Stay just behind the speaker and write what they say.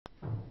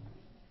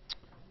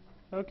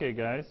Okay,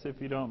 guys,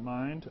 if you don't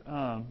mind,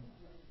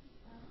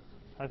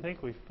 I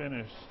think we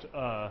finished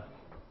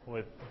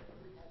with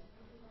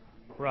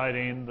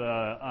writing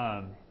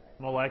the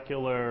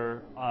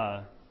molecular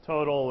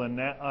total and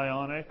net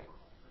ionic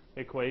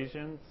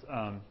equations.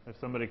 If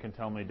somebody can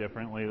tell me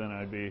differently, then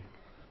I'd be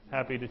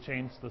happy to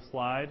change the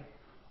slide.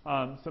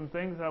 Some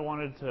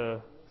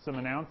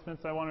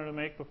announcements I wanted to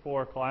make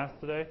before class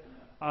today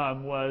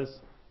was,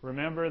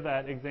 remember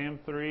that exam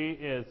 3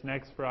 is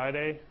next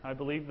Friday. I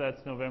believe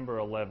that's November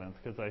 11th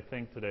because I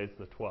think today's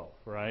the 12th,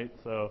 right?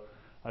 So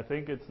I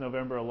think it's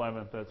November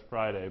 11th, that's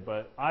Friday.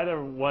 But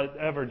either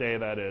whatever day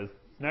that is,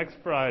 next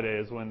Friday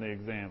is when the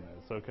exam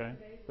is, okay?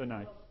 The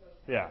 9th.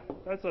 Yeah,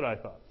 that's what I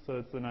thought. So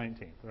it's the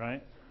 19th,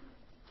 right?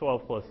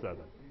 12 plus 7.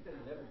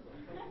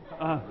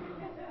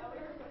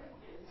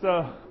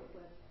 So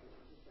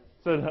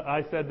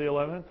I said the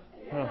 11th?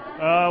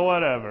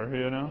 Whatever,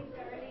 you know.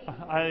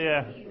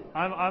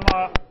 I'm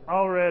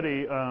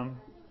already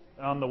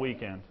on the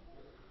weekend.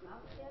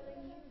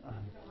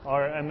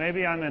 And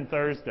maybe I'm in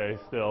Thursday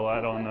still.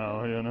 I don't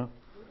know, you know.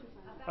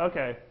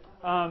 Okay.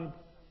 A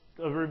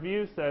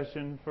review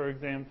session for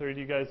exam 3.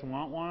 Do you guys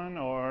want one,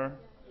 or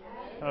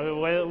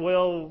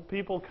will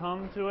people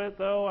come to it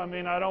though? I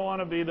mean, I don't want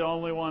to be the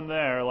only one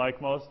there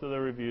like most of the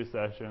review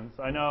sessions.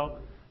 I know,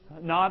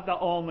 not the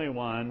only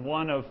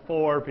one of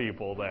 4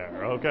 people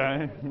there,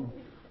 okay?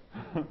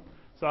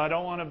 So I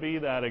don't want to be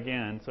that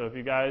again. So if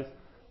you guys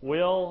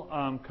will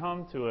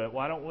come to it,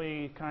 why don't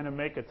we kind of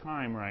make a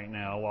time right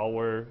now while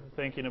we're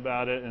thinking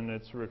about it and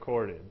it's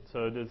recorded.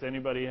 So does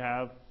anybody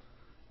have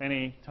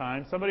any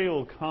time? Somebody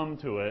will come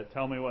to it.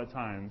 Tell me what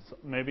times.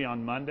 Maybe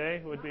on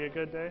Monday would be a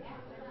good day?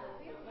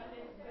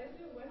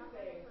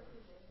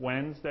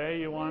 Wednesday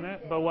you want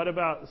it? But what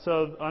about,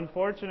 so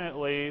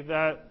unfortunately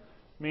that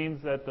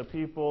means that the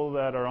people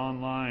that are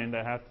online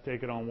that have to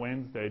take it on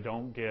Wednesday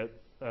don't get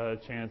a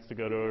chance to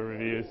go to a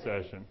review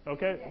session.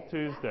 Okay,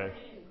 Tuesday.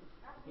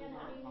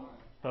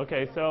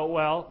 Okay, so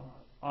well,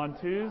 on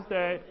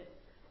Tuesday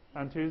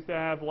I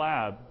have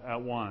lab at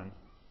 1.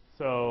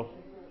 So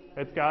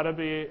it's got to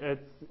be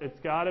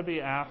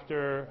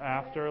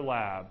after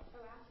lab.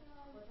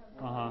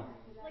 Uh-huh.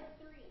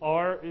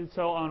 Or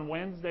so on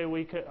Wednesday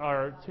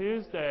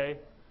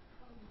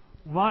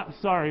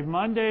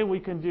Monday we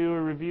can do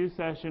a review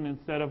session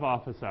instead of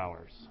office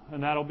hours,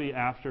 and that'll be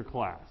after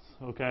class.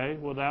 Okay,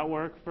 will that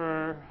work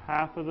for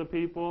half of the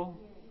people?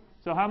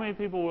 So how many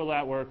people will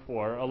that work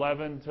for?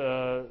 11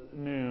 to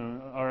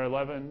noon,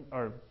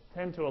 or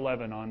 10 to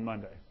 11 on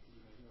Monday.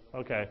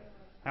 Okay.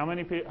 How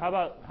many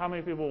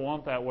people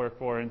won't that work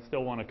for and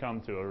still want to come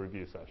to a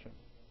review session?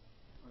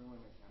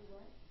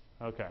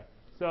 Okay.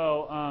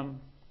 So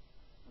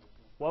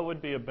what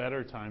would be a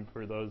better time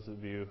for those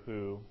of you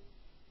who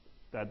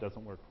that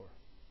doesn't work for?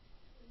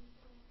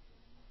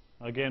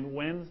 Again,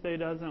 Wednesday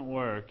doesn't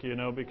work, you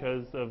know,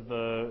 because of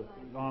the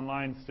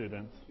online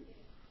students.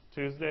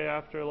 Tuesday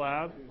after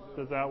lab,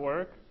 does that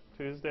work?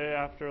 Tuesday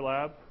after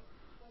lab?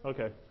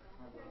 Okay.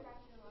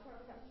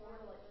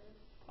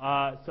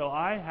 So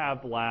I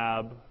have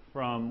lab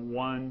from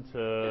 1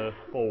 to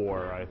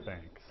 4, I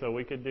think. So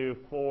we could do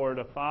 4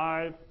 to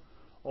 5,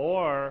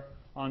 or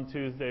on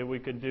Tuesday we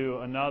could do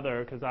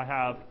another, because I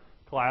have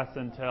class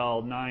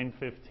until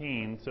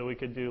 9:15, so we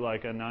could do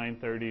like a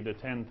 9:30 to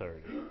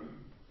 10:30.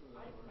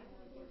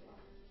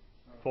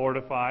 4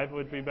 to 5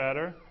 would be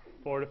better?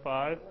 4 to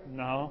 5?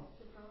 No?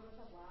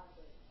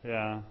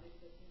 Yeah.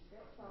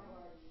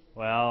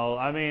 Well,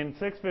 I mean,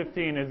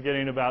 6:15 is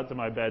getting about to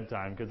my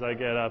bedtime because I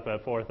get up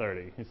at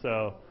 4:30.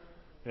 So,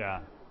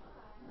 yeah.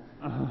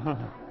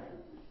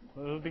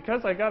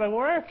 Because I got to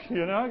work,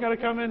 you know. I got to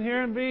come in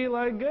here and be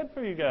like good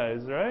for you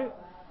guys, right?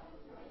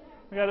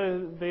 I got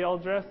to be all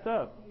dressed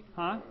up,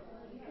 huh?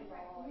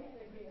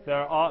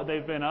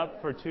 They've been up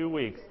for 2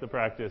 weeks, the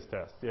practice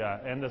test, yeah.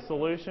 And the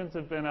solutions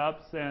have been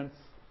up since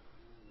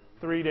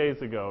 3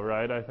 days ago,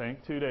 right? I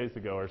think 2 days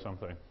ago or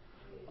something.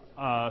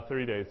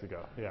 3 days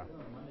ago, yeah.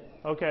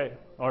 Okay,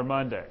 or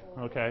Monday,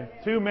 okay.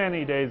 Too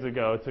many days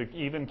ago to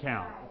even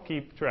count,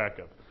 keep track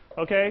of.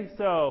 Okay,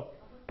 so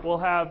we'll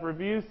have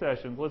review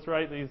sessions. Let's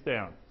write these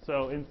down.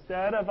 So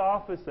instead of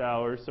office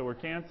hours, so we're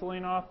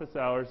canceling office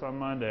hours on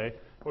Monday,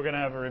 we're going to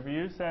have a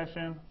review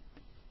session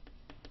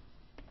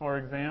for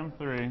exam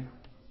 3.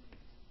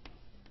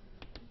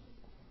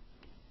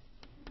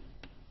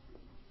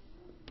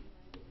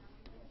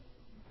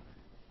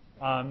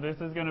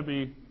 This is going to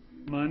be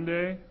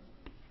Monday,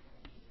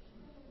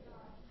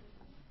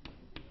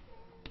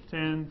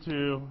 10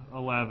 to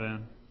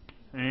 11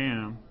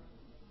 a.m.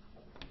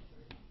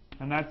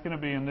 And that's going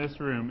to be in this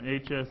room,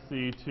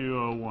 HSC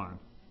 201.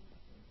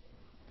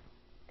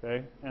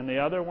 Okay, and the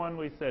other one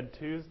we said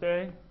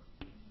Tuesday,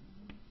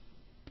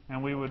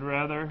 and we would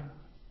rather,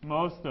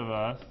 most of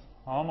us,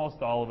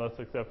 almost all of us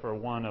except for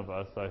one of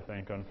us, I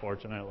think,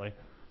 unfortunately,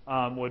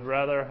 would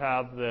rather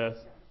have this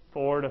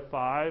 4 to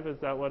 5. Is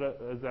that what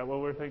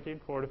we're thinking?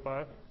 4 to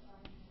 5?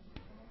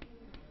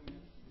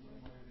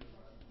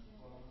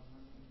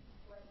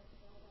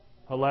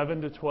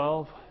 $11 to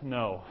 $12?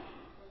 No,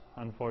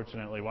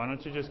 unfortunately. Why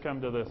don't you just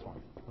come to this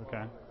one,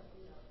 okay?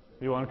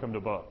 You want to come to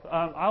both?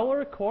 I'll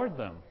record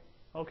them.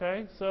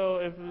 Okay,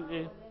 so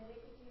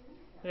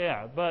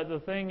yeah, but the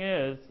thing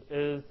is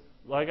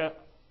like I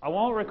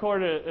won't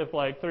record it if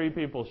like 3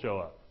 people show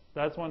up.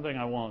 That's one thing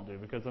I won't do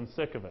because I'm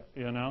sick of it.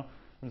 You know,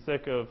 I'm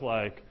sick of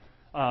like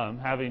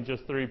having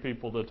just 3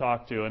 people to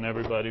talk to and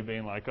everybody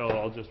being like, oh,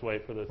 I'll just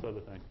wait for this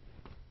other thing.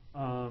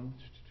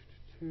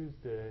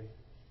 Tuesday.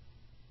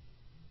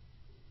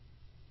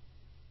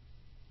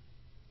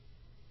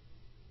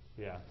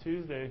 Yeah,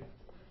 Tuesday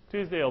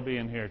I'll be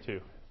in here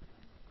too.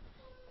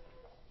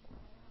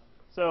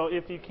 So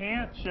if you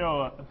can't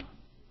show up,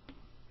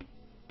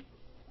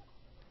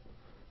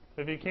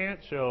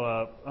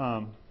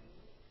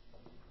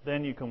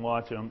 then you can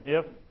watch them.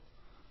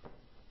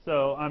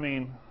 I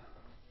mean,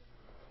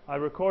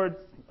 I've recorded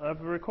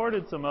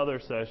some other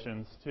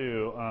sessions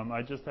too.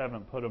 I just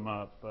haven't put them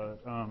up, but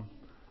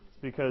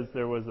it's because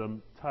there was a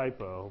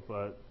typo.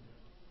 But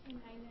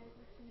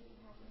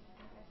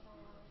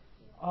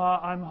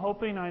I'm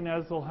hoping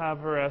Inez will have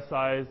her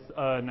SIs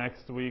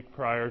next week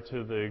prior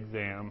to the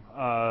exam.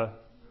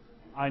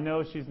 I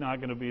know she's not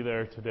going to be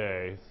there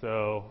today,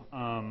 so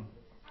I'm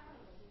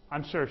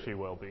sure she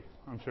will be.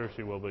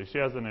 She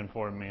hasn't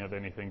informed me of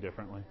anything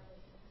differently.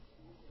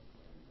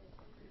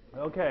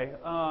 Okay,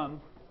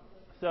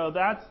 so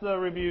that's the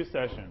review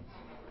sessions.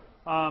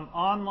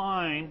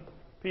 Online,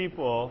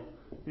 people,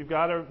 you've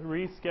got to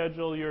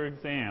reschedule your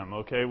exam,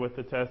 okay, with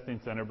the testing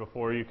center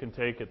before you can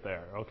take it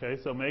there, okay?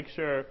 So make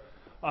sure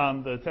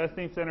the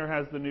testing center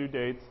has the new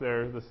dates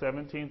there, the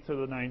 17th to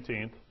the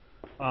 19th.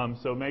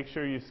 So make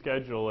sure you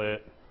schedule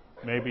it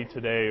maybe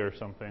today or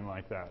something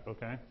like that,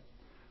 okay?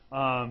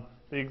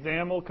 The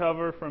exam will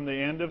cover from the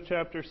end of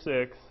Chapter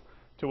 6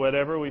 to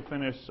whatever we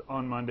finish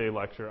on Monday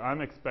lecture.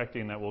 I'm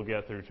expecting that we'll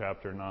get through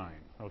Chapter 9,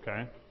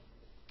 okay?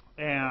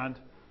 And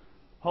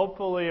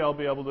hopefully I'll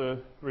be able to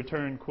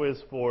return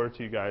Quiz 4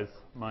 to you guys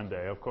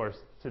Monday. Of course,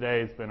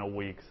 today's been a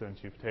week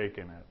since you've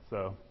taken it,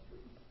 so.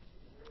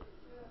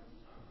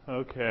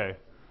 Okay.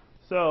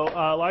 So,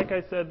 like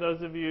I said,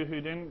 those of you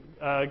who didn't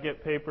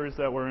get papers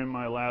that were in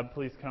my lab,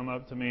 please come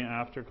up to me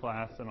after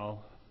class and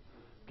I'll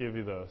give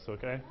you those,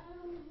 okay?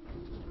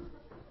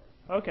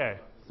 Okay,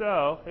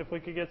 so if we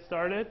could get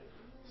started.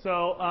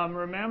 So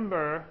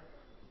remember,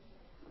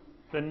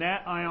 the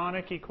net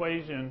ionic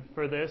equation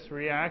for this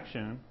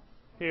reaction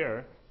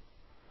here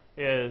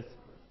is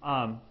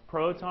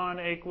proton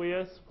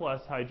aqueous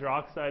plus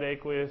hydroxide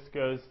aqueous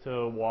goes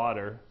to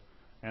water.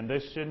 And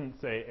this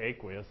shouldn't say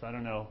aqueous. I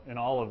don't know. In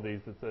all of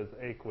these it says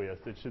aqueous.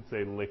 It should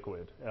say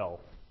liquid, L.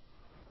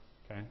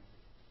 Okay?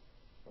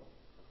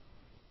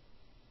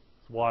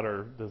 It's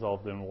water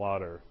dissolved in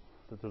water.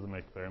 That doesn't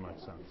make very much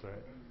sense,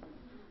 right?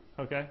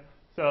 Okay?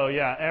 So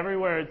yeah,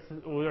 everywhere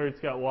where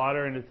it's got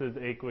water and it says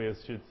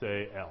aqueous should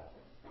say L.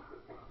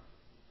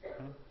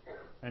 Okay?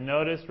 And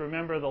notice,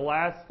 remember, the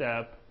last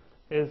step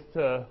is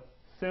to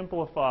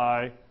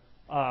simplify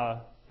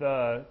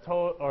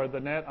the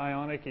net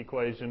ionic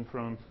equation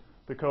from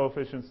the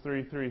coefficients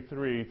 3, 3,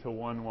 3 to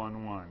 1,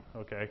 1, 1,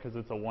 okay, because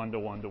it's a 1 to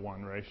 1 to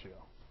 1 ratio.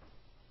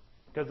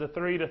 Because a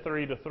 3 to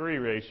 3 to 3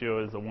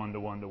 ratio is a 1 to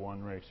 1 to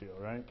 1 ratio,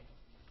 right?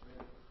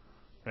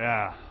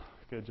 Yeah,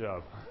 good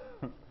job.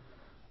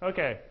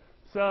 Okay,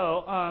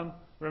 so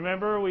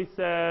remember we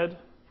said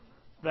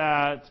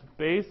that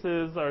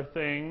bases are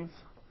things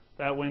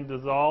that when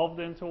dissolved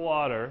into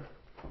water,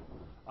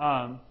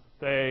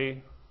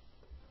 they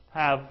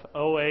have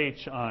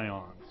OH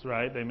ions,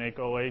 right? They make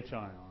OH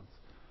ions.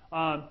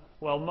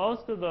 Well,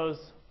 most of the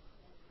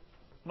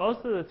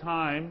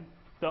time,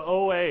 the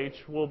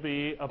OH will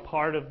be a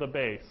part of the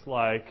base,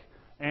 like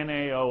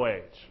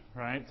NaOH,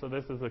 right? So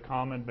this is a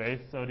common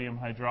base, sodium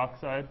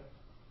hydroxide,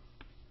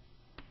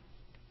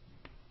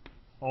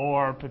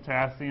 or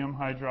potassium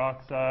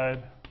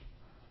hydroxide,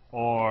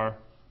 or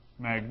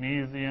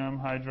magnesium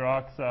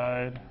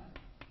hydroxide,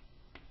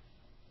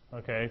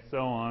 okay,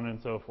 so on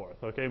and so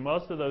forth. Okay,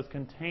 most of those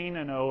contain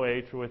an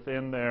OH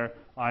within their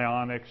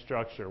ionic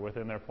structure,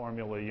 within their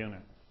formula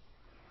unit.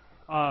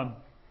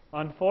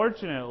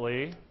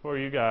 Unfortunately for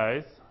you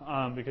guys,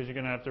 because you're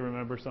going to have to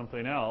remember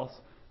something else,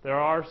 there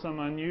are some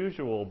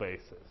unusual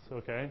bases,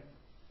 okay?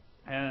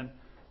 And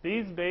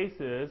these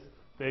bases,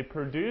 they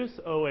produce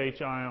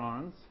OH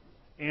ions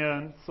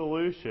in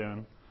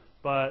solution,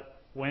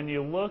 but when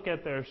you look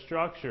at their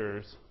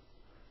structures,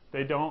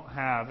 they don't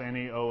have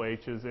any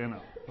OHs in them,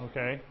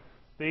 okay?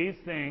 These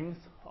things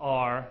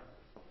are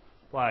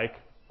like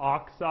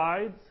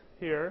oxides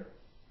here,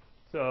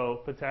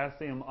 so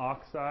potassium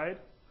oxide,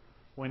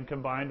 when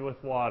combined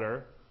with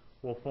water,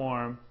 will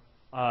form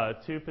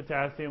 2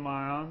 potassium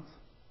ions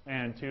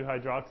and 2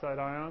 hydroxide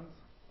ions.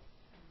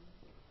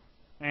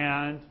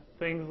 And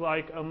things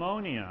like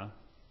ammonia.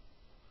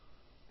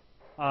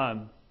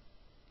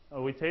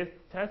 We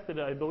tested,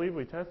 I believe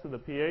we tested the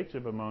pH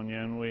of ammonia,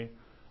 and we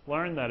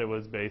learned that it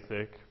was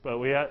basic, but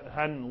we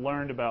hadn't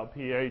learned about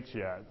pH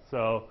yet.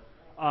 So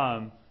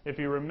if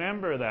you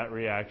remember that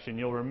reaction,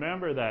 you'll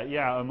remember that,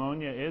 yeah,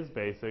 ammonia is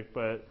basic,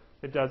 but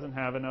it doesn't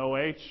have an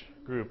OH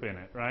group in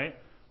it, right?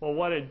 Well,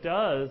 what it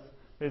does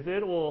is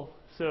it will,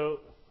 so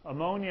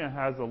ammonia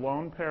has a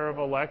lone pair of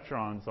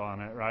electrons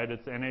on it, right?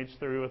 It's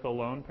NH3 with a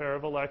lone pair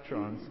of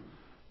electrons.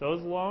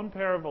 Those lone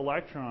pair of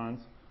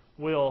electrons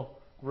will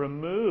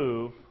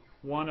remove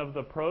one of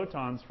the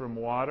protons from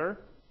water,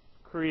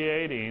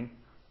 creating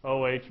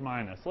OH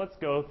minus. Let's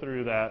go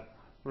through that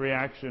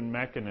reaction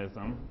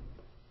mechanism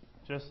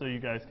just so you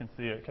guys can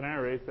see it. Can I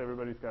erase?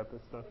 Everybody's got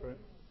this stuff, right?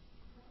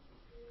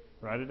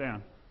 Write it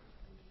down.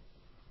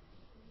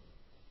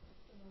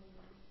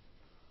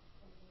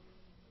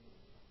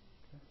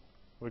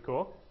 We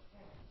cool?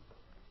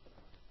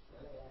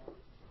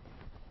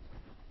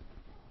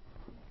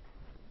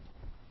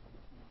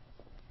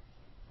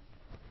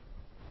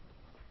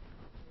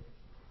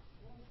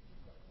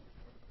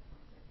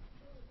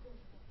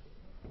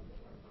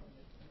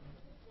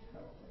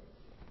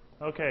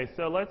 Okay,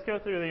 so let's go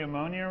through the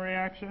ammonia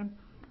reaction.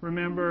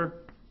 Remember,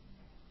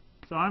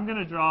 so I'm going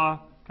to draw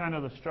kind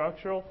of the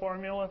structural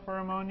formula for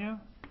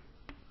ammonia.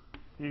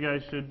 You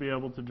guys should be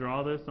able to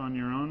draw this on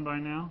your own by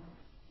now.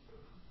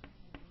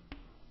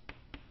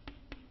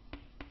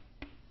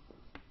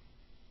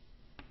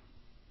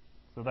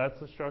 So that's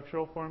the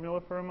structural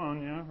formula for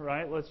ammonia,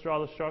 right? Let's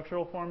draw the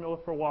structural formula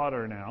for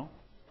water now.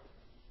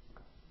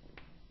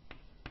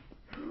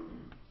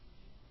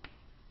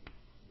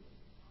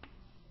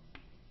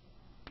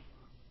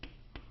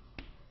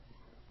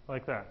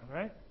 Like that,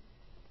 right?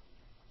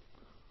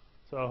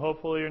 So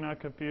hopefully you're not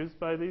confused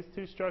by these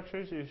two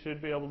structures. You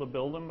should be able to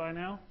build them by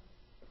now.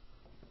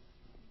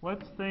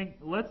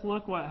 Let's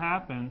look what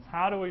happens.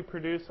 How do we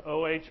produce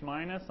OH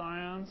minus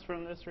ions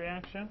from this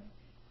reaction?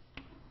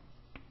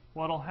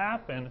 What'll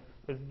happen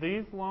is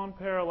these lone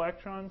pair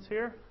electrons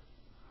here,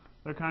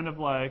 they're kind of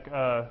like,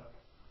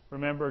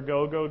 remember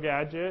go-go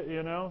gadget,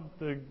 you know?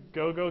 The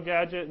go-go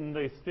gadget, and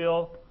they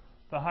steal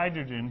the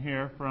hydrogen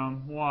here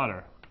from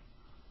water.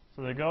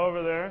 So they go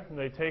over there, and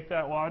they take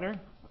that water,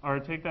 or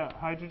take that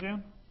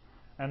hydrogen,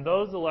 and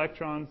those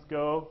electrons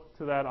go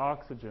to that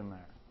oxygen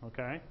there,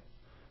 okay?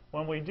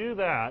 When we do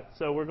that,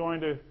 so we're going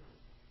to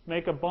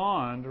make a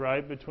bond,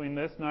 right, between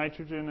this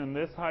nitrogen and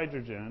this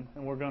hydrogen,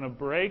 and we're going to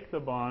break the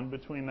bond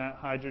between that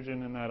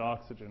hydrogen and that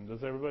oxygen.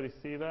 Does everybody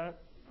see that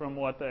from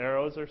what the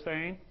arrows are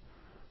saying?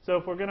 So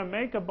if we're going to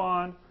make a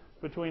bond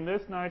between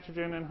this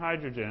nitrogen and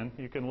hydrogen,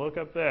 you can look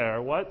up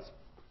there, what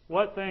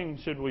thing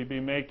should we be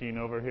making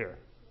over here?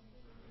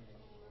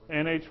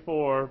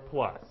 NH4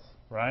 plus,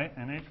 right?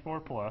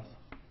 NH4 plus.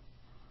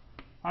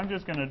 I'm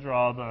just going to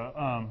draw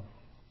the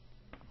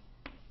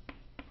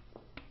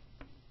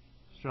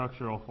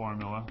structural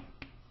formula.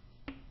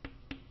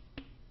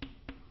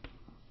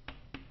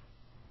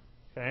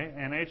 Okay,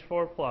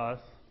 NH4 plus,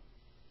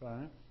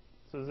 right?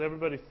 So does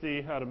everybody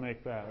see how to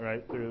make that,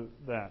 right, through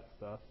that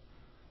stuff?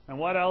 And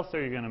what else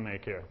are you going to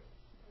make here?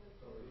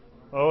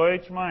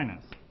 OH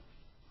minus.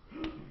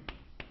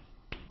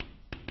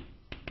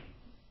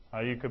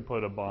 You could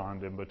put a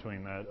bond in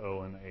between that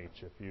O and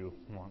H if you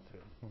want to,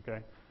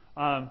 okay?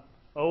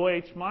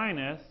 OH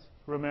minus,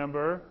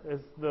 remember,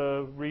 is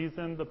the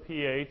reason the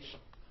pH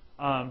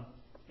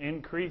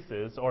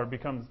increases or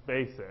becomes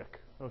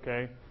basic,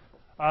 okay?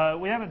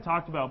 We haven't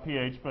talked about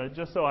pH, but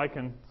just so I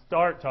can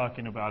start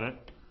talking about it,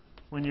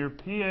 when your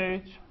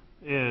pH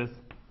is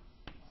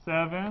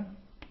 7,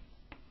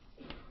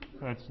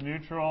 that's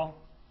neutral,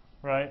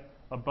 right?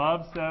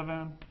 Above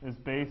 7 is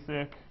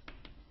basic,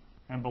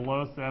 and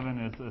below 7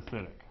 is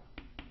acidic.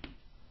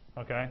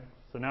 Okay?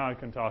 So now I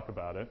can talk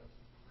about it.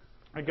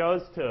 It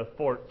goes to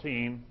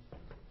 14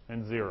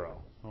 and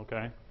 0.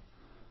 Okay?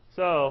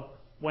 So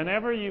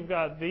whenever you've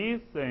got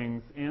these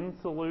things in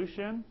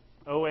solution,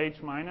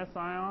 OH minus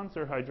ions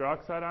or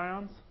hydroxide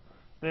ions,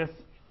 this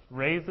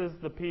raises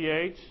the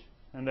pH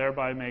and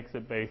thereby makes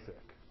it basic.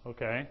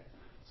 Okay?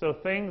 So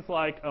things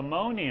like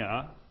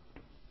ammonia,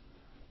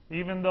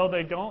 even though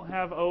they don't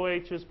have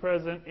OHs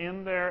present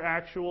in their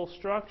actual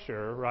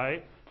structure,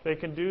 right, they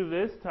can do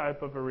this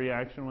type of a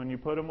reaction when you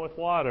put them with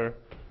water,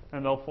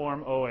 and they'll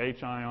form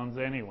OH ions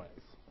anyways,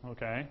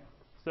 okay?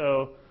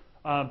 So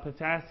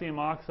potassium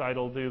oxide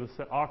will do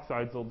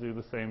oxides will do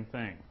the same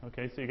thing,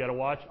 okay? So you got to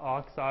watch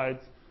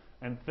oxides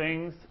and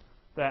things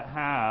that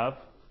have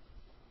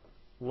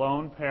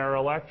lone pair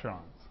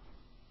electrons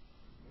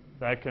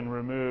that can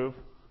remove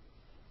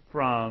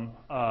from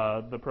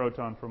the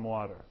proton from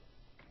water.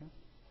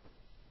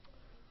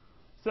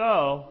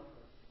 So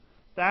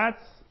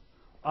that's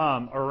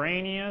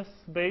Arrhenius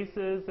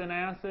bases and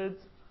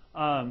acids.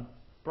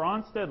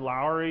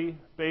 Bronsted-Lowry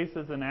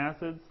bases and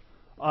acids,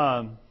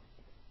 or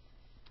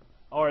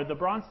the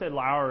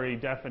Bronsted-Lowry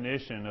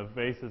definition of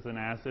bases and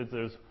acids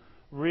is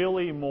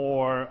really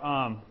more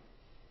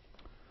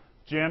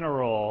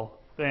general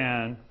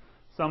than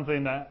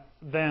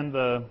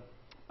the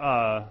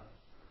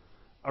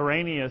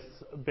Arrhenius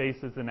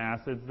bases and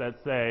acids that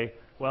say,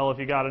 well, if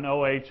you got an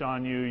OH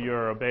on you,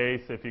 you're a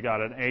base. If you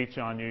got an H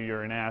on you,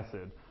 you're an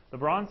acid. The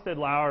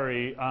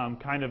Bronsted-Lowry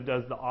kind of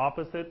does the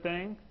opposite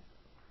thing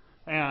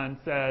and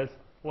says,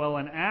 well,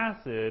 an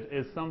acid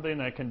is something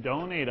that can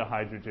donate a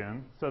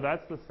hydrogen, so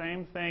that's the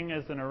same thing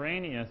as an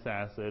Arrhenius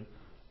acid,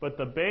 but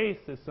the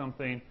base is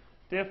something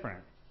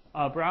different.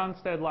 a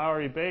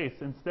Bronsted-Lowry base,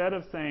 instead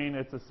of saying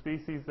it's a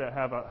species that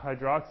have a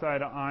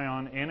hydroxide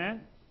ion in it,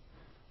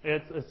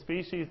 it's a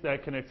species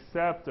that can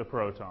accept a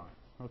proton,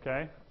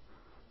 okay?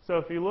 So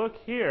if you look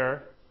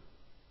here,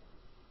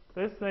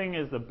 this thing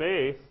is a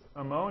base,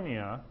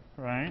 ammonia,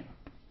 right?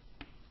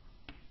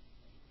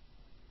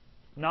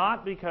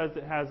 Not because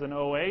it has an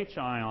OH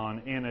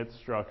ion in its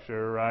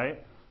structure,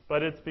 right?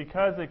 But it's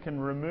because it can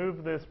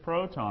remove this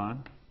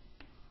proton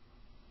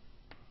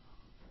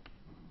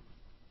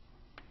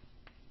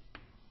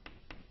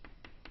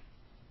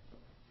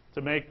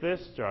to make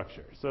this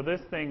structure. So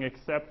this thing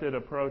accepted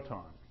a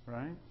proton,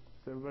 right?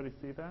 Does everybody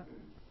see that?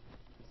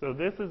 So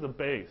this is a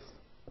base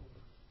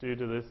due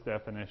to this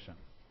definition.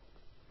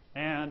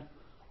 And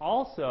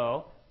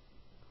also,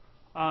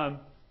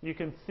 you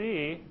can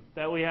see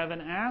that we have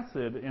an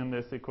acid in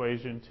this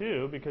equation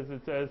too, because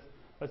it says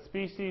a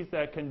species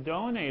that can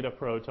donate a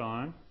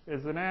proton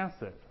is an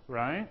acid,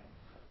 right?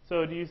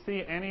 So do you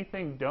see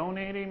anything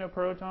donating a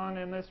proton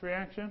in this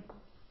reaction?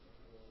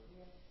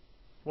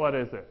 What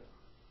is it?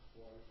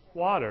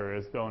 Water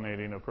is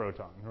donating a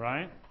proton,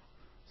 right?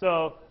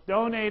 So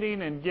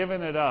donating and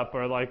giving it up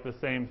are like the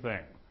same thing,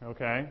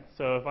 okay?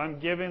 So if I'm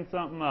giving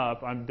something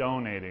up, I'm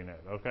donating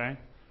it, okay?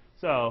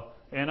 So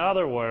in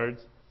other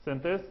words,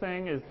 since this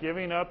thing is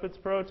giving up its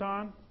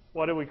proton,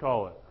 what do we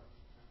call it?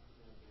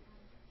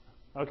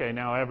 Okay,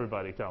 now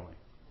everybody tell me.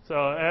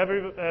 So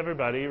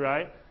everybody,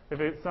 right?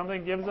 If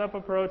something gives up a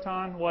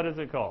proton, what is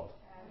it called?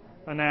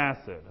 An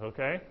acid,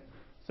 okay?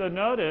 So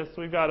notice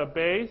we've got a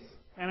base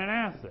and an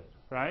acid,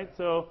 right?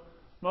 So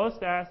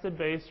most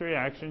acid-base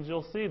reactions,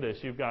 you'll see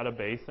this. You've got a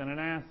base and an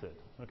acid,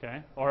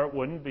 okay? Or it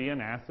wouldn't be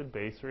an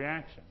acid-base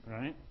reaction,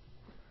 right?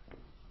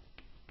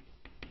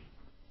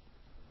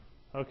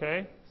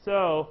 Okay,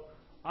 so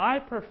I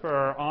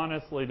prefer,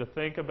 honestly, to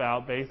think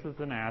about bases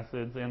and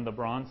acids in the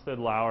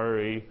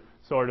Bronsted-Lowry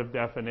sort of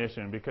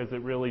definition because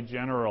it really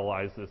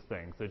generalizes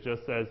things. It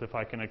just says if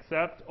I can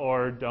accept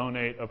or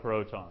donate a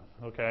proton,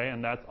 okay?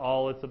 And that's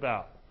all it's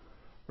about.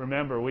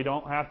 Remember, we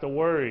don't have to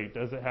worry,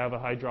 does it have a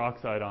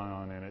hydroxide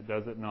ion in it?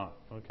 Does it not?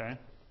 Okay?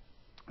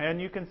 And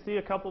you can see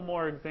a couple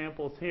more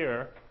examples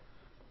here.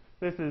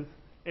 This is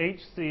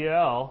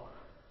HCl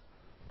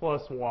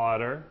plus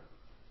water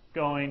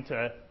going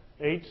to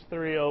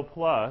H3O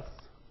plus.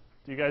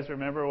 Do you guys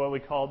remember what we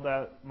called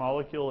that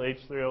molecule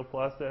H3O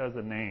plus? It has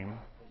a name.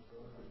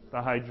 The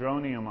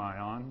hydronium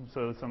ion.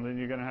 So it's something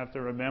you're going to have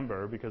to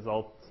remember because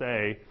I'll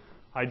say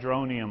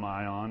hydronium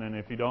ion, and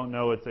if you don't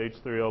know it's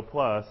H3O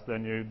plus,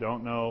 then you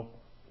don't know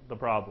the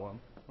problem,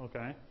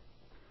 okay?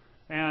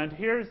 And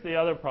here's the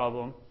other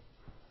problem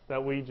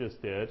that we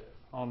just did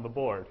on the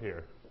board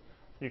here.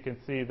 You can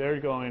see they're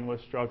going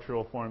with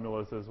structural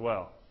formulas as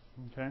well,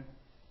 okay?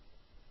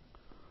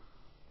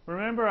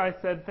 Remember I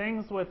said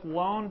things with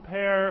lone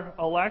pair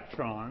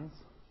electrons,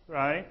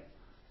 right,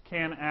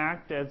 can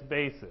act as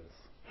bases,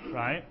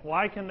 right?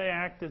 Why can they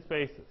act as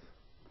bases?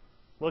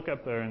 Look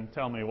up there and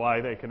tell me why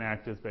they can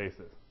act as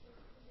bases.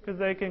 Because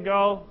they can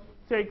go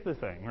take the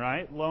thing,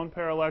 right? Lone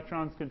pair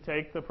electrons can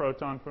take the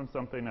proton from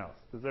something else.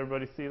 Does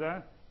everybody see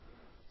that?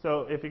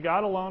 So if you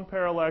got a lone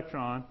pair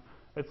electron,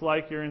 it's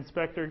like your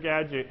Inspector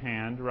Gadget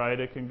hand, right?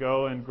 It can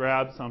go and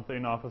grab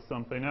something off of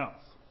something else,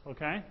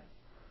 okay?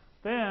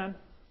 Then,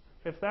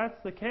 if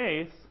that's the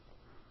case,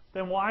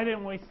 then why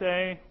didn't we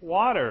say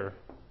water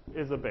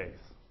is a base?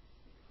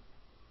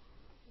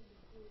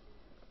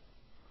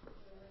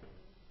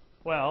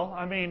 Well,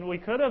 I mean, we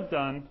could have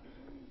done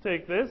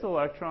take this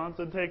electrons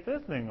and take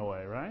this thing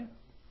away, right?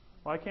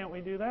 Why can't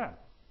we do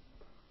that?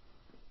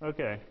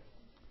 Okay.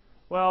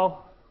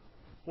 Well,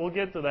 we'll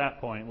get to that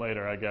point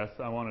later, I guess.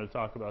 I wanted to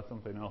talk about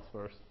something else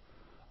first.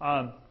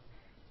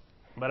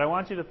 But I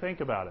want you to think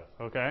about it,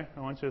 okay? I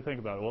want you to think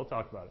about it. We'll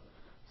talk about it.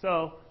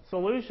 So,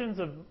 solutions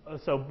of,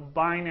 so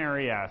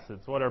binary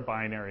acids. What are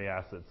binary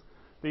acids?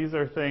 These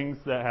are things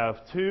that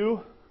have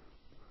two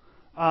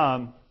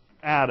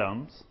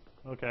atoms,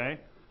 okay?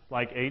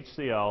 Like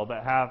HCl,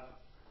 that have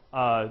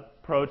a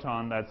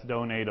proton that's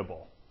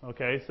donatable.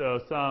 Okay,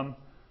 so some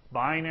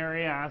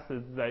binary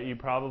acids that you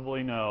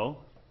probably know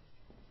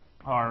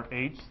are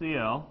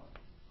HCl.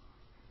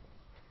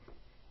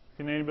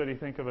 Can anybody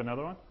think of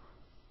another one?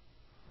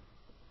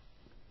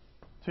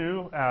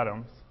 Two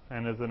atoms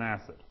and is an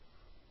acid.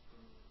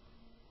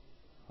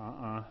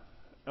 Now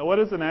what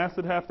does an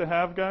acid have to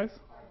have, guys?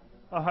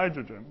 A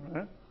hydrogen,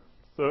 right?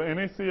 So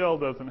NaCl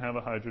doesn't have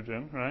a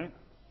hydrogen, right?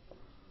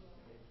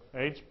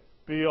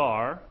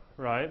 HBr,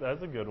 right?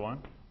 That's a good one.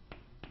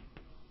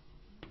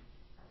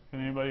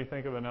 Can anybody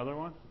think of another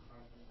one?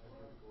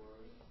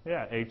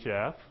 Yeah,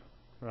 HF,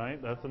 right?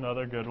 That's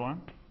another good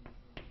one.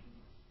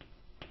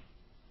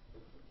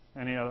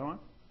 Any other one?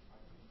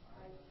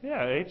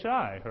 Yeah,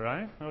 HI,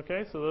 right?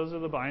 Okay, so those are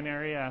the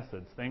binary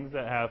acids, things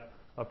that have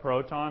a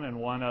proton and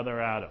one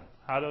other atom.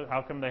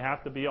 How come they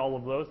have to be all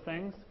of those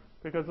things?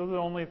 Because those are the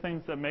only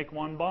things that make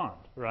one bond,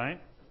 right?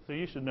 So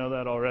you should know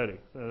that already,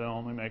 that they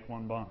only make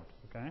one bond,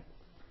 okay?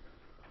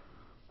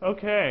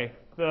 Okay,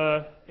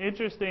 the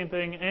interesting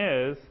thing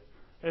is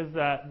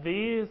that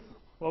these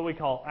what we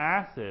call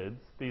acids,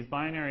 these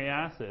binary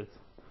acids,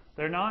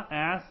 they're not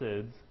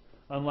acids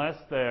unless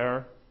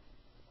they're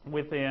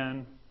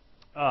within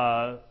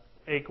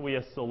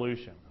aqueous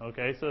solution.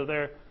 Okay, so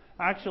they're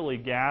actually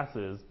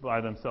gases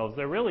by themselves.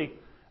 They're really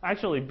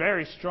actually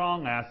very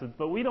strong acids,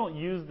 but we don't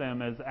use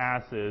them as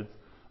acids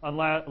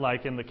unless,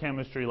 like in the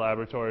chemistry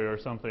laboratory or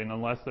something,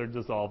 unless they're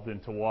dissolved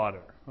into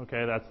water.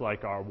 Okay, that's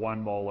like our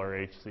 1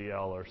 molar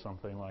HCl or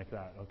something like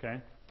that.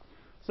 Okay,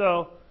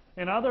 so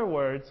in other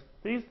words,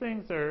 these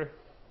things are,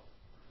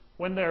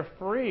 when they're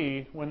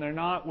free, when they're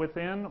not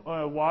within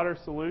a water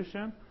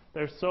solution,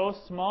 they're so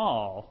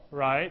small,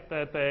 right,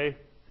 that they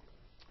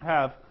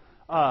have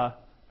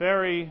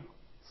very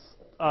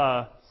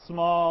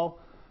small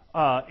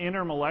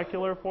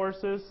intermolecular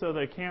forces, so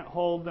they can't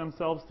hold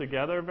themselves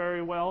together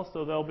very well,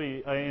 so they'll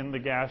be in the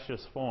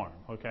gaseous form,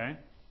 okay?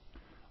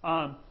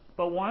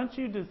 But once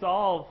you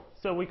dissolve,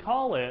 so we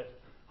call it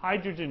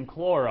hydrogen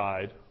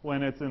chloride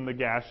when it's in the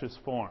gaseous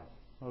form,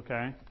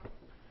 okay?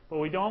 But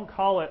we don't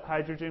call it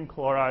hydrogen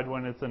chloride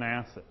when it's an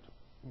acid,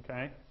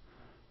 okay?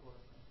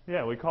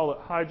 Yeah, we call it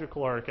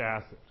hydrochloric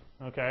acid,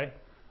 okay?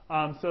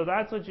 So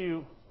that's what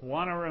you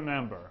want to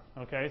remember,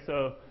 okay?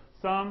 So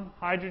some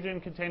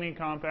hydrogen-containing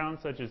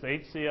compounds such as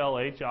HCl,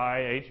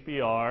 HI,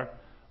 HBr,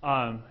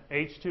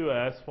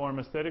 H2S form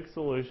acidic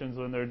solutions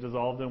when they're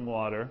dissolved in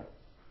water,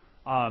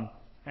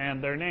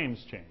 and their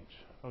names change,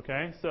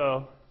 okay?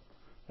 So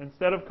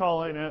instead of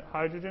calling it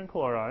hydrogen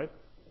chloride,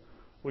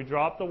 we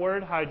drop the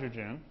word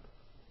hydrogen,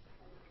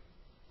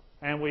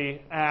 and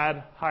we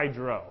add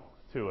hydro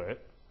to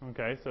it,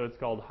 okay? So it's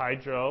called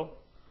hydrochloride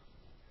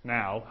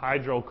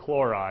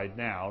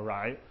now,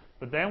 right?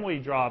 But then we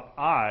drop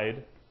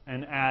 "ide"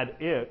 and add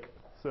 "ic",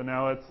 so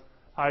now it's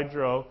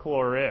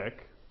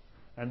hydrochloric,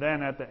 and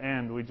then at the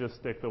end we just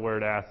stick the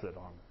word acid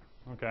on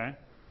it, okay?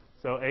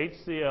 So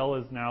HCl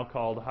is now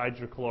called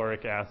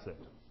hydrochloric acid,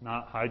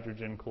 not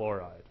hydrogen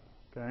chloride,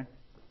 okay?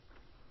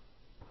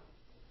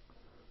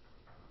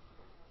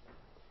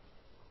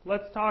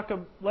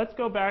 Let's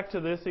go back to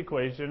this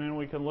equation, and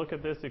we can look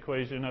at this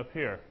equation up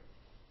here.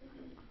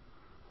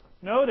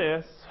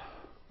 Notice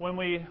when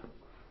we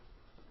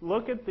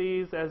look at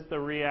these as the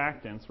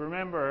reactants,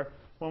 remember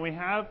when we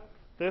have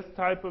this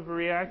type of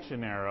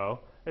reaction arrow,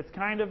 it's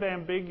kind of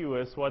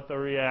ambiguous what the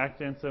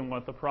reactants and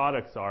what the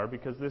products are,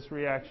 because this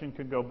reaction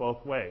could go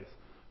both ways,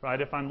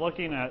 right? If I'm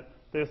looking at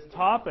this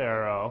top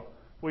arrow,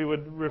 we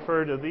would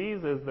refer to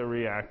these as the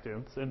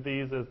reactants and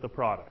these as the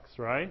products,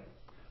 right?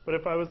 But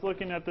if I was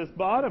looking at this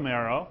bottom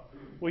arrow,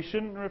 we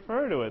shouldn't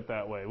refer to it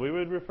that way. We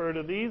would refer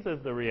to these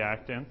as the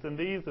reactants and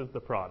these as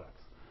the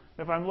products.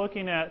 If I'm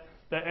looking at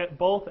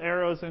both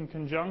arrows in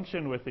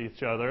conjunction with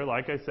each other,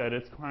 like I said,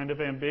 it's kind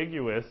of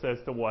ambiguous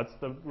as to what's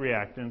the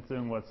reactants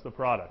and what's the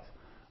products.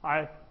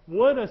 I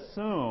would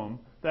assume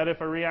that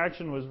if a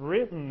reaction was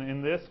written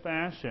in this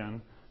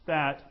fashion,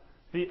 that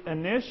the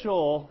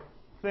initial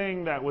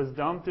thing that was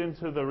dumped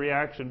into the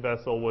reaction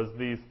vessel was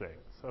these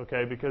things,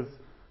 okay? Because,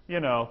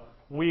 you know,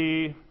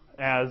 we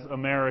as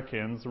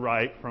Americans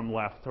write from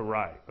left to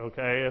right,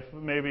 okay? If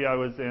maybe I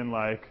was in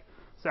like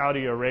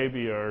Saudi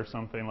Arabia or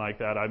something like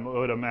that, I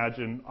would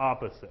imagine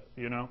opposite,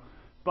 you know?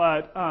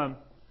 But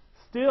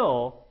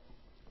still,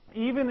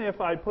 even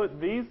if I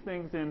put these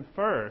things in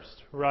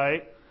first,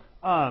 right,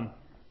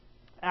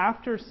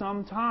 after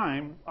some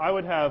time, I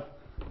would have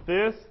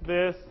this,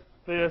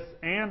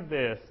 and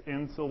this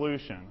in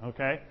solution,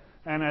 okay?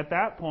 And at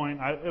that point,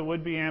 it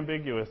would be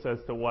ambiguous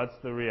as to what's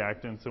the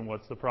reactants and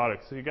what's the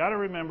products. So you got to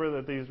remember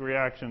that these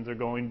reactions are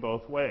going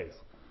both ways.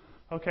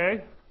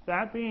 Okay?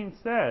 That being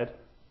said,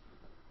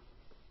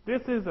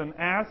 this is an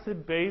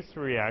acid-base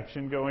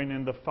reaction going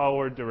in the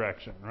forward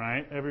direction,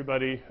 right?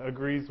 Everybody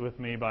agrees with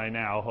me by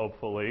now,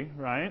 hopefully,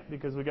 right?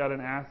 Because we got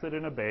an acid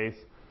and a base.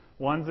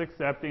 One's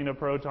accepting a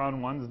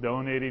proton, one's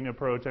donating a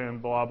proton,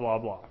 blah, blah,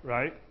 blah,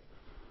 right?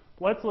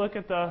 Let's look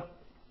at the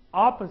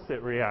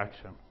opposite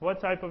reaction. What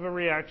type of a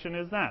reaction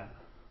is that?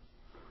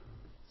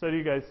 So do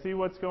you guys see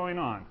what's going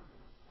on?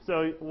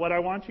 So what I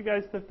want you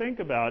guys to think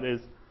about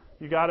is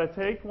you got to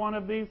take one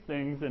of these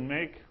things and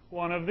make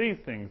one of these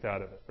things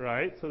out of it,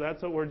 right? So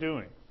that's what we're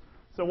doing.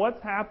 So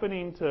what's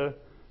happening to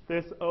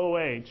this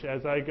OH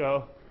as I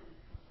go?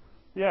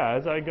 Yeah,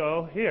 as I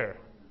go here.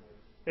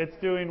 It's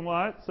doing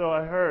what? So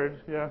I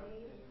heard, yeah.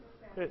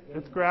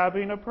 It's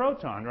grabbing a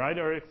proton, right?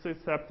 Or it's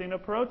accepting a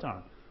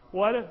proton.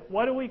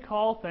 What do we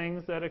call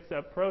things that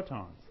accept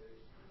protons?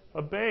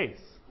 A base,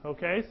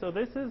 okay? So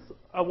this is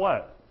a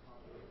what?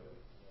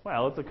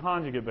 Well, it's a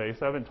conjugate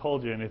base. I haven't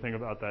told you anything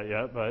about that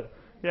yet, but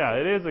yeah,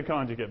 it is a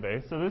conjugate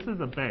base. So this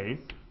is a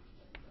base.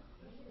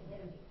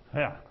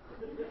 Yeah.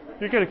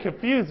 You're going to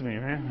confuse me,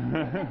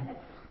 man.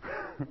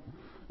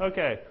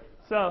 Okay,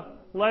 so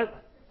what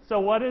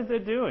is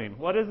it doing?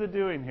 What is it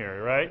doing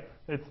here, right?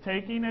 It's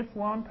taking its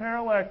lone pair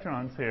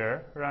electrons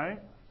here, right?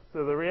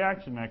 So the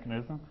reaction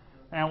mechanism.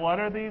 And what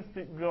are these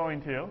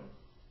going to?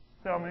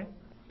 Tell me.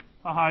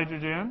 A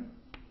hydrogen.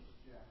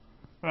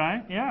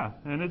 Right? Yeah.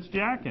 And it's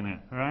jacking it,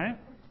 right?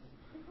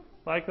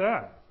 Like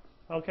that.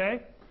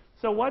 Okay?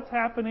 So what's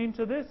happening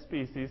to this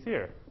species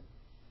here?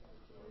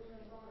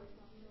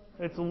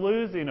 It's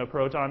losing a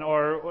proton,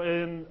 or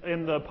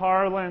in the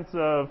parlance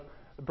of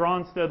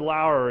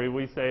Bronsted-Lowry,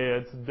 we say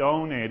it's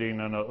donating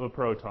a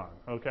proton,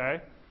 okay?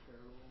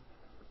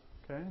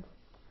 Okay.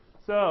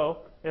 So,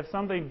 if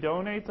something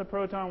donates a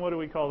proton, what do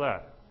we call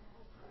that?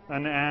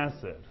 An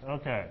acid,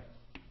 okay.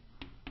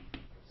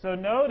 So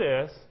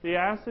notice the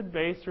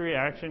acid-base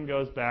reaction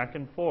goes back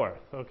and forth,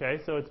 okay?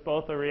 So it's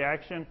both a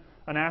reaction,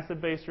 an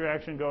acid-base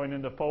reaction going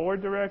in the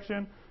forward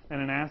direction,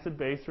 and an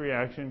acid-base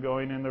reaction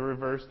going in the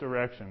reverse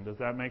direction. Does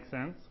that make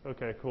sense?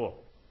 Okay, cool.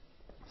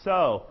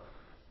 So,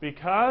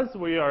 because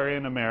we are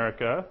in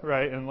America,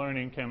 right, and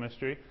learning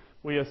chemistry,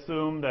 we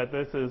assume that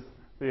this is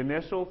the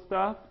initial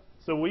stuff.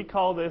 So we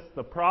call this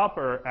the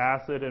proper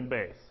acid and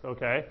base,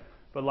 okay?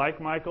 But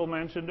like Michael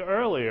mentioned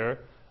earlier,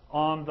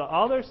 on the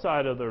other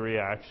side of the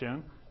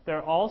reaction,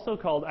 they're also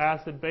called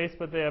acid-base,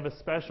 but they have a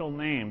special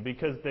name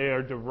because they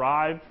are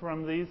derived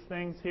from these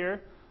things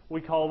here. We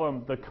call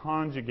them the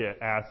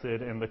conjugate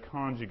acid and the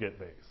conjugate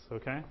base,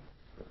 okay?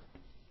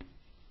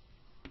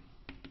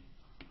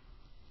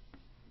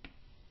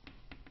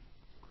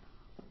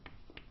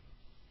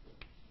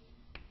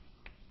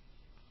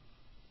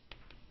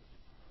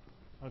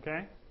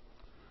 Okay?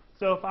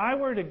 So if I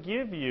were to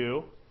give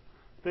you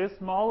this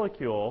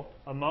molecule,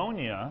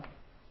 ammonia,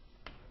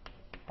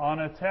 on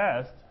a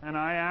test, and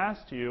I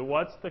asked you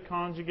what's the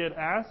conjugate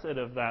acid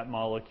of that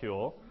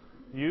molecule,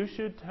 you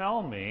should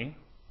tell me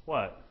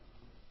what?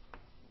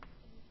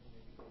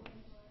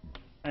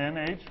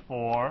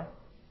 NH4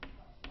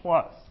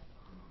 plus.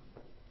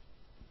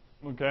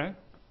 Okay?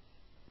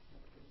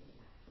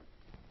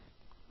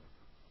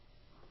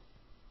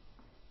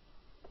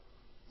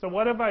 So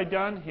what have I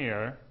done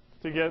here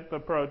to get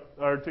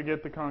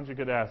the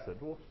conjugate acid?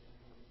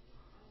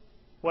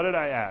 What did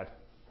I add?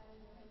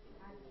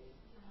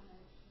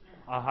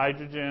 A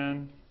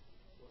hydrogen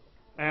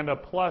and a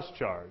plus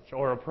charge,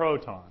 or a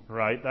proton,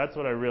 right? That's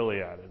what I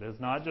really added.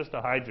 It's not just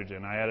a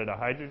hydrogen. I added a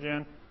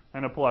hydrogen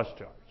and a plus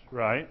charge,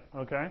 right?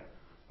 Okay?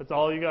 That's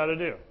all you got to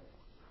do.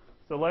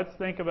 So let's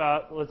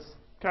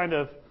kind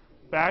of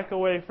back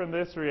away from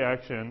this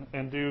reaction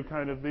and do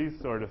kind of these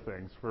sort of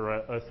things for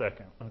a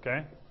second,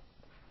 okay?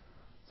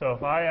 So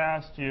if I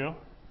asked you,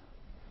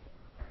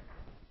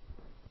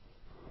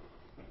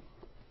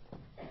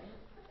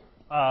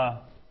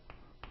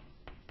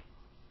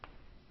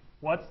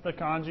 what's the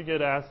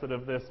conjugate acid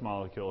of this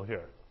molecule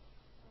here?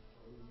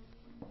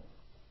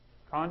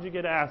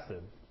 Conjugate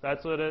acid.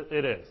 That's what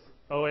it is.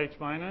 OH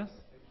minus?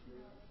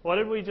 What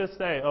did we just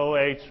say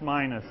OH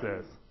minus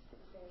is?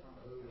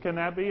 Can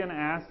that be an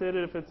acid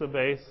if it's a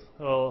base?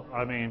 Well,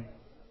 I mean,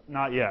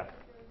 not yet,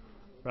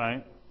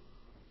 right?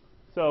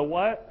 So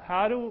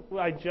how do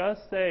I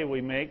just say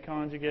we make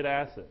conjugate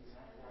acids?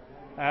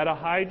 Add a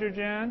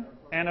hydrogen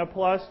and a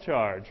plus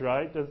charge,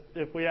 right?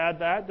 If we add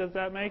that, does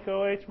that make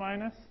OH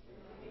minus?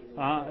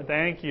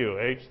 Thank you,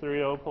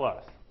 H3O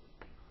plus.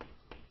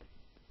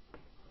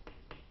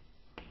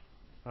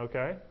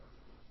 Okay?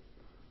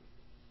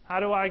 How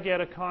do I get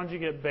a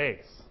conjugate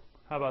base?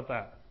 How about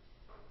that?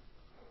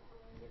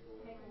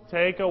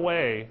 Take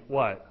away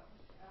what?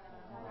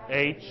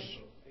 H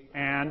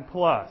and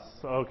plus,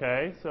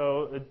 okay?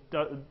 So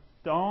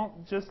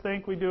don't just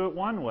think we do it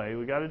one way.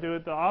 We got to do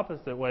it the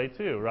opposite way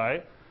too,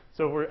 right?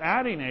 So if we're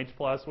adding H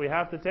plus, we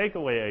have to take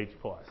away H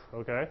plus,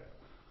 okay?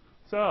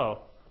 So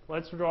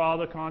let's draw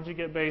the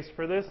conjugate base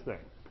for this thing.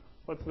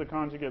 What's the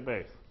conjugate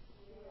base?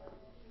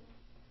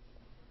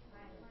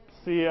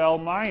 Cl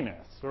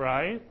minus,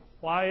 right?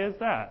 Why is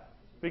that?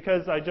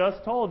 Because I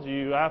just told you,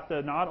 you have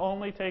to not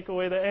only take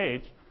away the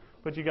H,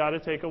 but you got to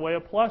take away a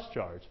plus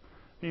charge.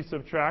 If you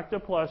subtract a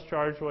plus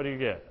charge, what do you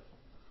get?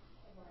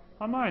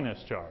 A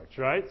minus charge,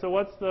 right? So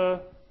what's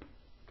the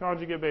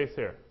conjugate base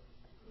here?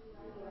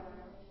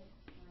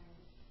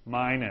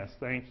 Minus,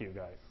 thank you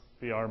guys.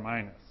 Br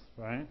minus,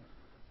 right?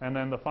 And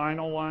then the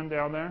final one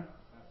down there?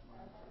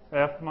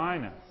 F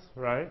minus,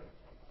 right?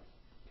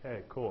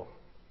 Okay, cool.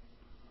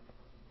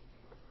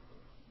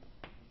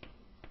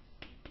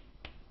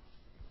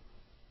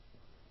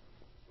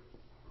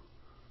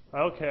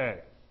 Okay.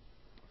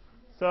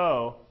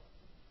 So,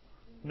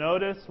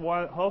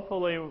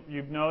 hopefully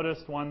you've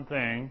noticed one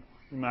thing.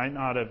 You might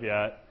not have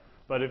yet.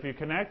 But if you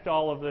connect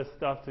all of this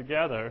stuff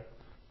together,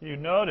 you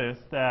notice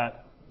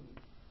that,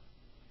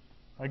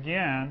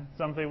 again,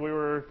 something we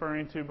were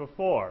referring to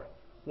before.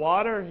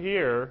 Water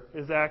here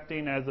is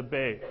acting as a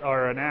base,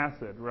 or an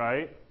acid,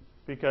 right?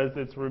 Because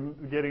it's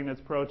getting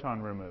its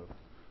proton removed.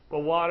 But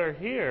water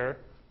here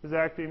is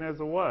acting as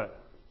a what?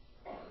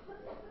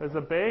 As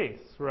a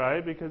base,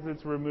 right? Because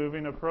it's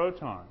removing a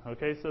proton.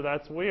 Okay, so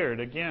that's weird.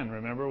 Again,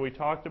 remember we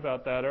talked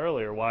about that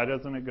earlier. Why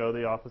doesn't it go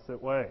the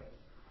opposite way?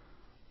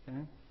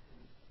 Okay.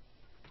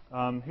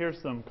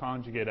 Here's some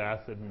conjugate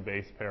acid and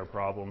base pair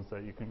problems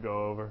that you can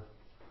go over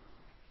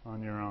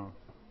on your own.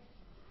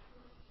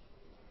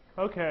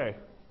 Okay,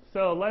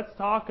 so let's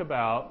talk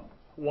about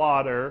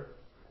water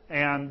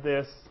and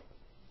this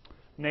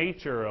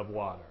nature of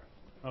water.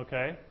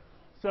 Okay,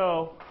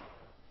 so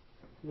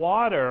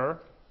water,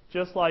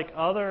 just like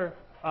other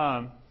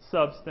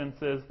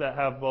substances that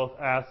have both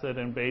acid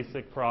and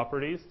basic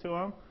properties to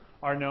them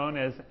are known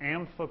as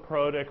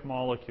amphiprotic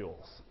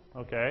molecules,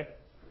 okay?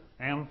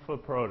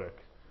 Amphiprotic.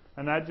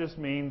 And that just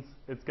means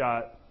it's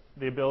got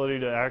the ability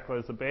to act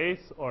as a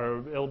base or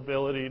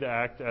ability to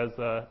act as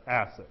an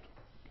acid,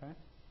 okay?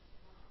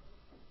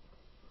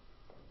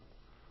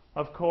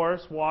 Of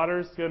course, water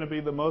is going to be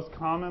the most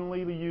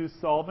commonly used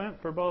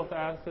solvent for both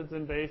acids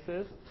and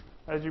bases,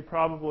 as you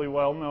probably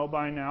well know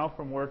by now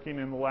from working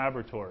in the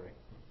laboratory.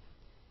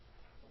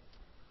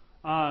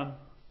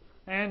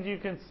 And you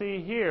can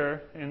see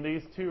here in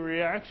these two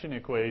reaction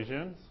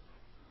equations,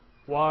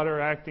 water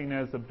acting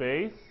as a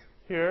base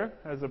here,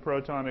 as a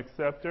proton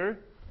acceptor,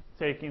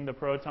 taking the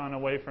proton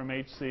away from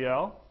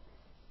HCl,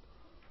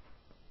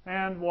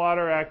 and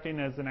water acting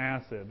as an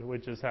acid,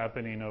 which is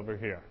happening over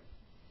here.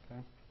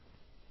 Okay?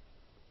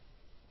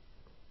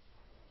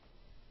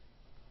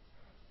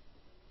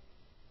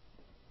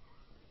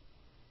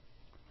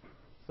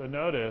 So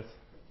notice,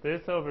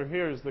 this over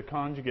here is the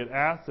conjugate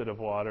acid of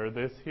water.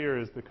 This here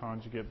is the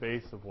conjugate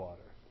base of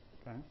water.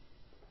 Okay?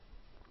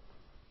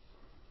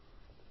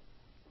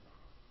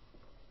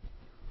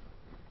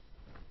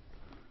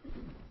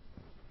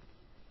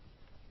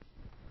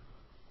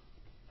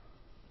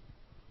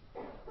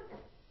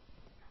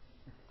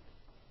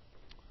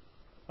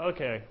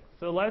 Okay,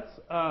 so let's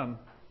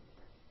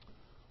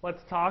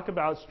talk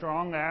about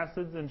strong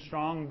acids and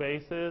strong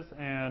bases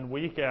and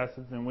weak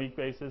acids and weak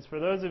bases. For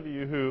those of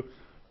you who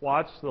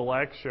watched the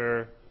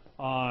lecture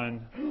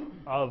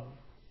of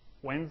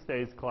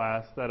Wednesday's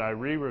class that I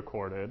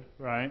re-recorded,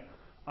 right?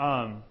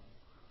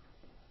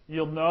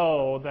 You'll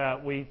know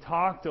that we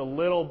talked a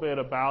little bit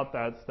about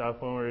that stuff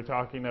when we were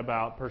talking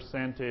about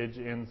percentage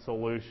in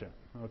solution,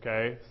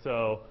 okay?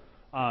 So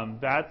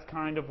that's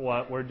kind of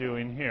what we're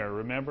doing here.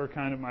 Remember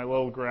kind of my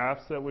little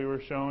graphs that we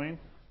were showing?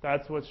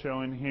 That's what's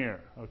showing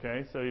here,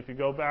 okay? So if you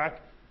go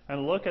back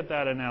and look at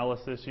that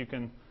analysis, you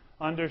can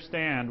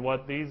understand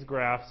what these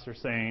graphs are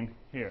saying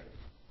here,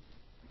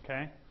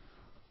 okay?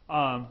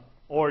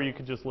 Or you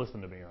could just listen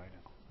to me right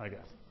now, I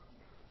guess.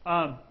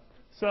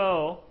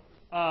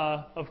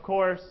 Of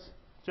course,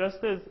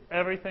 just as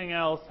everything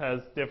else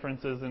has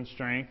differences in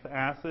strength,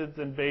 acids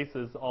and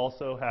bases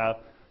also have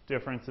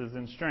differences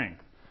in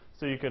strength.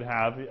 So you could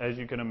have, as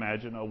you can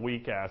imagine, a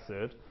weak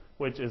acid,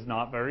 which is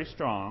not very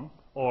strong,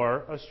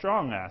 or a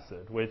strong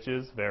acid, which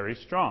is very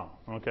strong,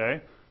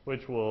 okay?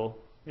 Which will,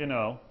 you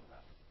know,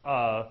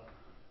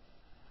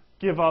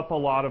 give up a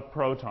lot of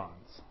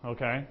protons,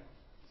 okay?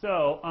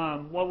 So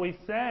what we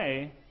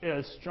say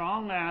is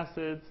strong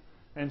acids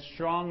and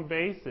strong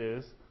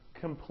bases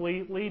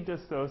completely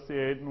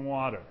dissociate in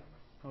water,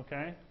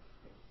 okay?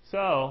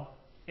 So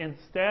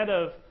instead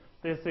of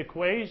this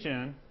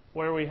equation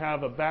where we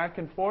have a back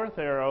and forth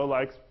arrow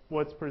like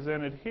what's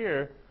presented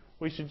here,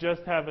 we should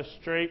just have a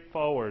straight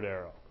forward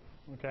arrow,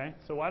 okay?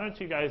 So why don't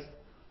you guys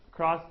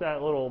cross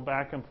that little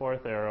back and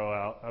forth arrow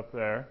out up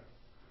there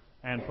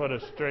and put a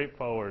straight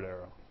forward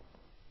arrow.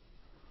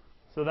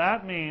 So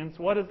that means,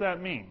 what does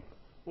that mean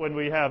when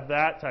we have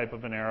that type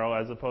of an arrow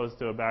as opposed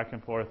to a back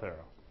and forth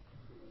arrow?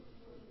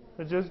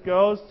 It just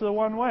goes to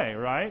one way,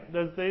 right?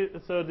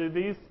 So do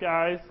these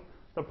guys,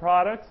 the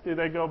products, do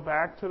they go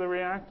back to the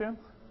reactants?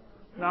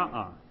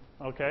 Nuh-uh.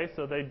 Okay,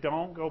 so they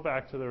don't go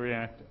back to the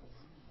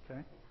reactants.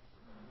 Okay?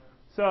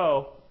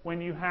 So when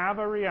you have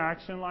a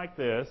reaction like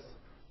this,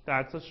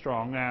 that's a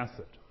strong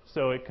acid.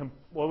 So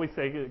what we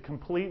say, it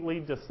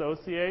completely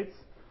dissociates.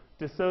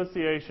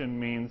 Dissociation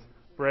means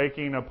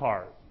breaking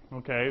apart.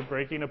 Okay,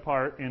 breaking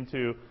apart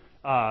into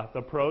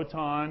the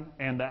proton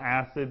and the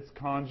acid's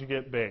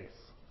conjugate base.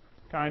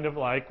 Kind of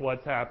like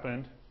what's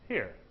happened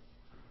here.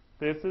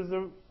 This is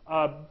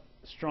a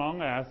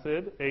strong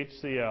acid,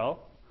 HCl.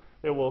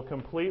 It will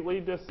completely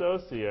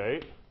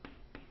dissociate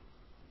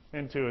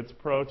into its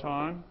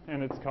proton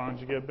and its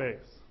conjugate base.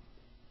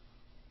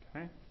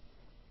 Okay?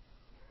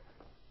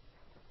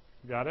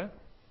 Got it?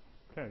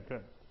 Okay,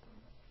 good.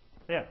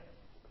 Yeah.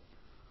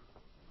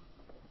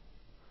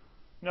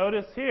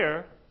 Notice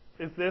here,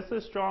 is this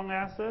a strong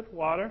acid,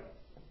 water?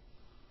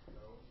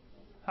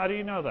 How do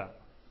you know that?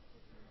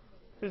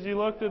 Because you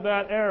looked at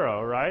that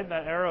arrow, right?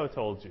 That arrow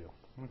told you.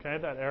 Okay,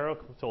 that arrow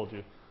told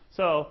you.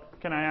 So,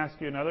 can I ask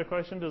you another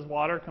question? Does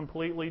water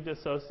completely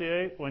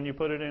dissociate when you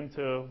put it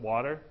into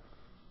water?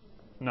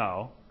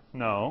 No,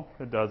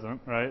 it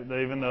doesn't, right?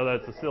 Even though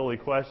that's a silly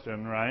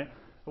question, right?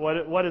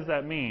 What does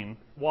that mean?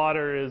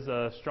 Water is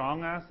a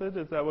strong acid?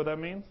 Is that what that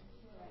means?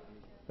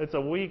 It's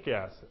a weak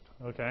acid,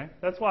 okay?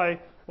 That's why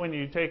when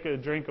you take a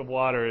drink of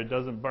water, it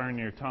doesn't burn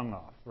your tongue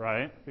off,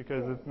 right?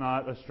 Because it's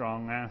not a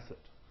strong acid,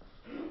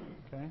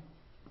 okay?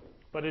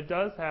 But it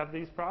does have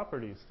these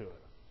properties to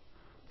it.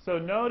 So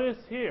notice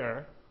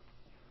here,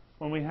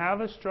 when we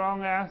have a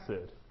strong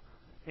acid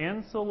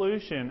in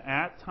solution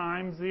at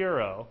time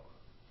 0,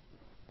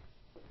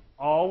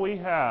 all we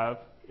have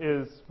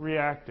is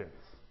reactants,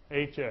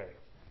 HA.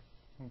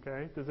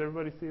 Okay, does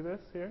everybody see this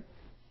here?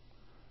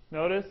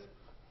 Notice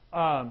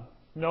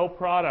no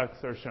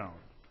products are shown.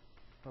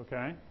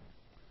 Okay,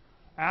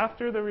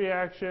 after the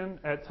reaction,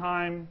 at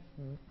time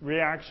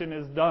reaction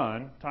is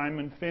done, time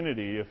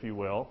infinity, if you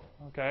will,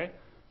 okay,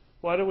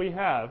 what do we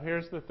have?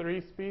 Here's the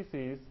three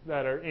species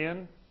that are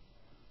in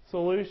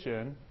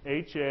solution,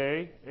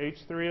 HA,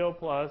 H3O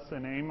plus,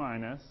 and A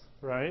minus,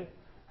 right?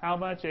 How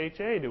much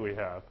HA do we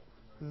have?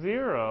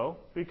 0,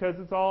 because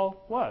it's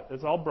all what?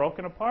 It's all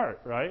broken apart,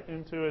 right,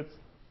 into its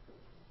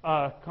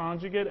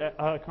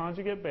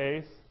conjugate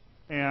base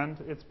and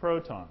its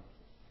proton,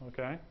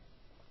 okay?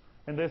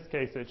 In this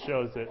case, it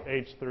shows it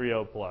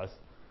H3O plus.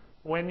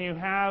 When you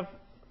have,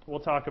 we'll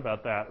talk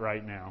about that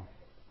right now.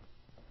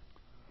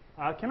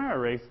 Can I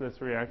erase this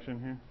reaction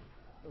here?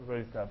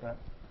 Everybody's got that?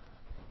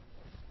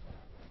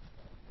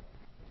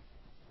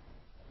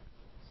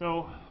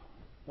 So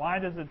why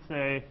does it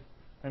say,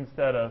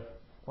 instead of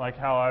like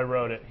how I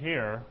wrote it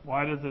here,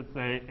 why does it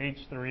say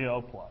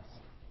H3O plus?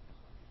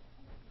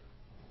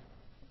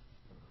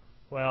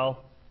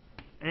 Well,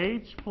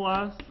 H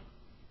plus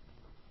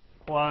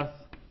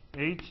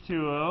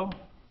H2O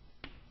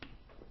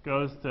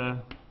goes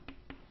to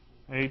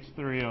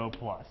H3O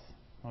plus,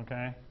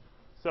 okay?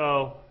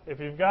 So if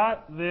you've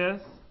got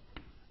this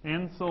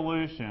in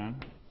solution,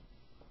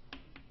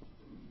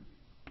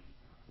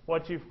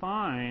 what you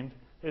find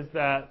is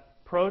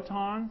that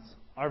protons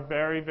are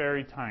very,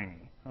 very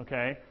tiny,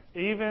 okay?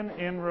 Even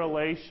in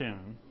relation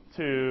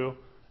to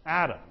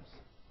atoms,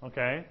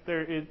 okay?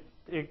 They're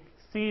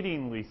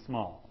exceedingly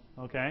small,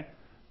 okay?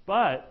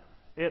 But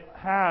it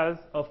has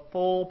a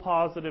full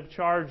positive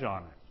charge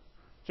on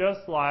it.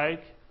 Just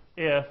like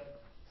if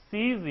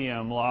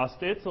cesium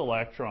lost its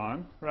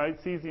electron, right?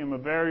 Cesium, a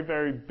very,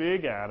 very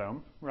big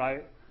atom,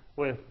 right?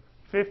 With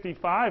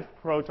 55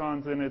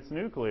 protons in its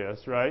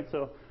nucleus, right?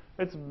 So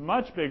it's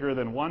much bigger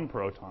than one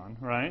proton,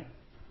 right?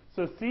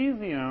 So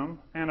cesium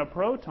and a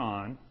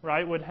proton,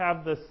 right, would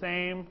have the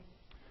same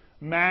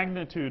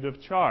magnitude of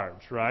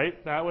charge,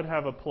 right? That would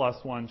have a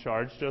 +1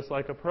 charge, just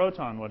like a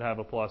proton would have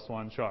a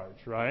 +1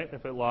 charge, right?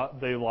 If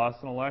they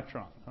lost an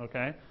electron,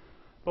 okay?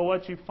 But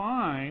what you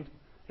find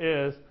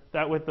is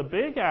that with the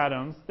big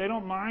atoms, they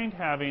don't mind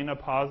having a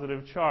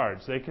positive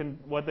charge.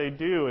 What they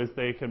do is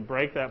they can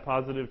break that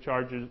positive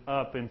charge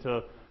up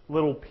into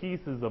little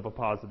pieces of a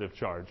positive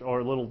charge,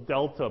 or little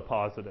delta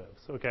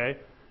positives, okay?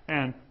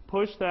 And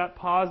push that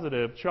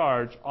positive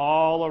charge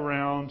all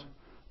around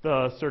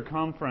the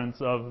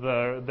circumference of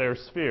their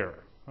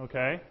sphere,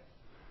 okay?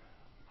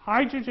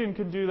 Hydrogen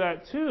can do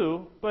that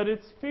too, but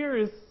its sphere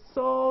is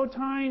so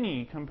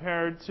tiny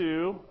compared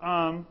to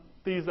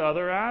these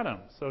other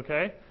atoms,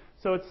 okay?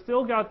 So it's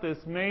still got this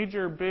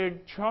major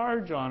big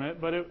charge on it,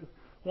 but it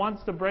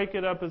wants to break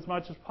it up as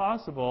much as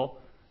possible.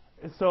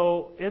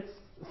 So its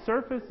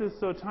surface is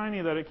so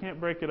tiny that it can't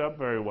break it up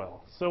very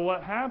well. So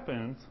what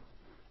happens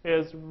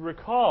is,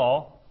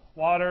 recall,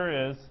 water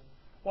is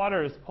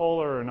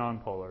polar or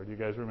nonpolar? Do you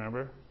guys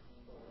remember?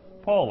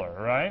 Polar,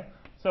 right?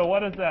 So what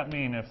does that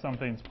mean if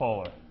something's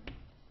polar?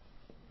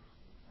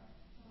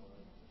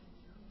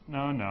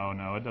 No,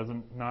 it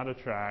doesn't, not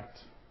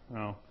attract,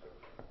 no.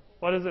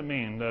 What does it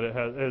mean that it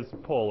is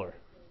polar?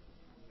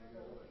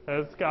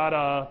 It's got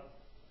a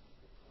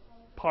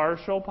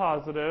partial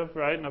positive,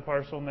 right, and a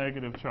partial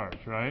negative charge,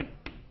 right?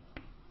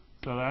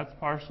 So that's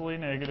partially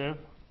negative,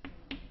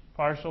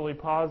 partially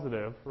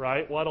positive,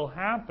 right? What'll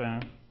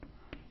happen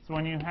is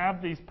when you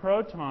have these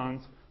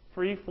protons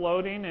free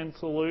floating in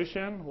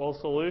solution, well,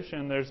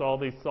 solution, there's all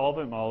these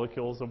solvent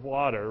molecules of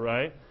water,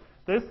 right?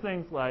 This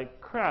thing's like,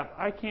 crap,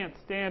 I can't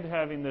stand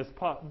having this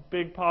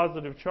big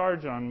positive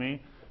charge on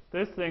me.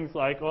 This thing's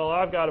like, well,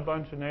 I've got a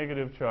bunch of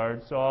negative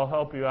charge, so I'll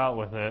help you out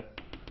with it.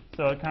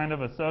 So it kind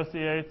of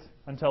associates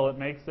until it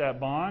makes that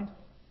bond.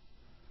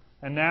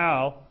 And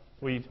now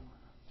we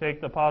take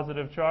the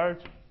positive charge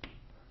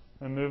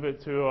and move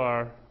it to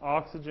our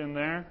oxygen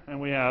there, and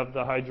we have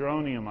the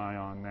hydronium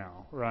ion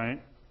now,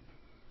 right?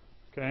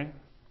 Okay?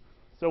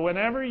 So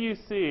whenever you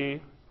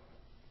see,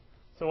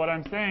 so what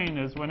I'm saying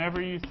is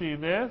whenever you see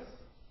this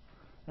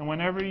and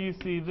whenever you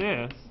see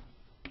this,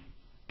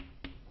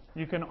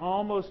 you can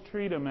almost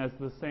treat them as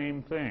the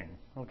same thing,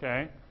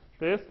 okay?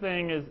 This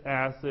thing is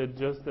acid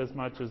just as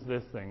much as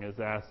this thing is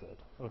acid,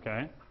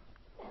 okay?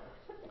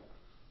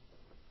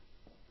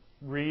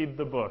 Read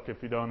the book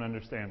if you don't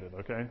understand it,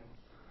 okay?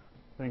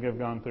 I think I've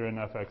gone through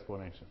enough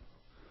explanation.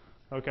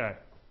 Okay,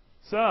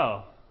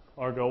 so,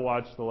 or go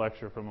watch the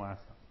lecture from last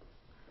time.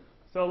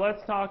 So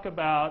let's talk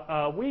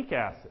about weak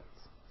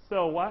acids.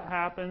 So what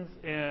happens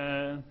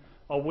in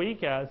a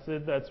weak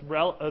acid that's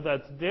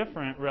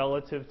different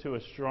relative to a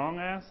strong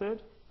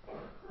acid,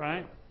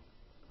 right?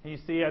 You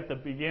see at the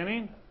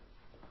beginning,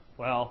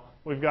 well,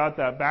 we've got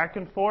that back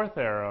and forth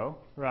arrow,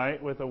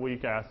 right, with a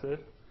weak acid.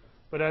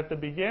 But at the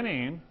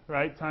beginning,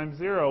 right, time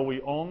 0, we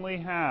only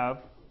have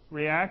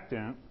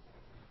reactant.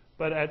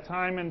 But at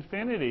time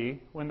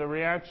infinity, when the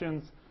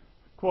reaction's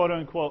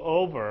quote-unquote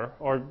over,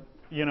 or,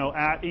 you know,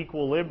 at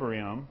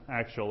equilibrium,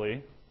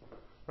 actually,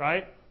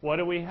 right, what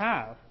do we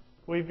have?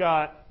 We've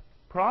got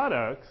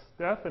products,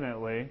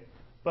 definitely,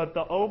 but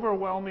the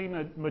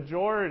overwhelming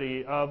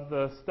majority of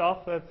the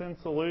stuff that's in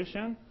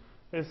solution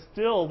is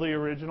still the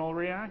original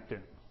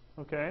reactant,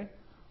 okay?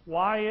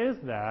 Why is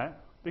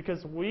that?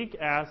 Because weak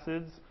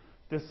acids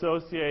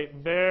dissociate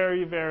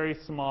very, very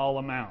small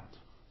amount.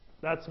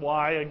 That's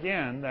why,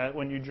 again, that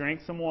when you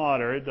drink some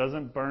water, it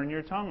doesn't burn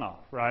your tongue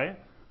off, right?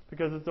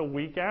 Because it's a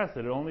weak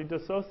acid. It only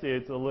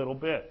dissociates a little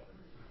bit.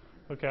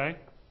 Okay?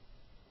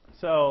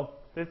 So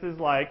this is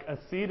like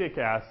acetic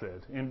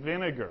acid in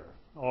vinegar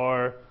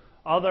or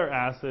other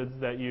acids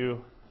that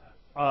you,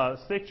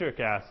 citric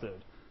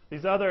acid.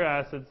 These other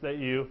acids that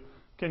you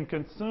can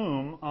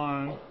consume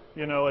on,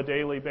 a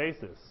daily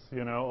basis,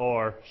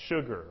 or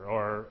sugar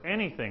or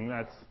anything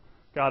that's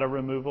got a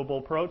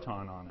removable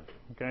proton on it.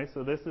 Okay?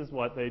 So this is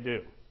what they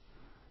do.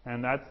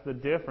 And that's the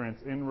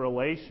difference in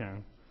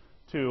relation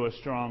to a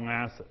strong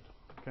acid.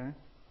 Okay?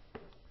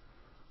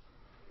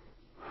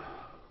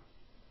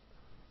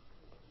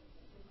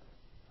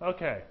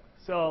 Okay,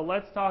 so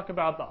let's talk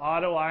about the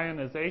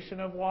autoionization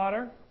of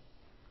water.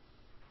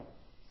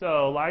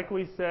 So like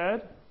we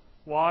said,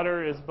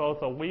 water is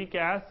both a weak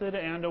acid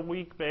and a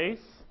weak base,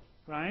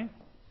 right?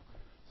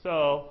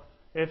 So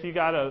if you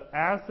got an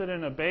acid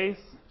and a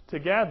base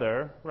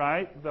together,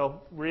 right,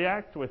 they'll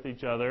react with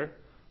each other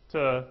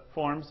to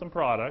form some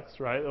products,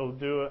 right? They'll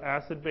do an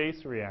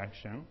acid-base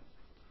reaction.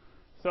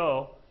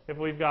 So if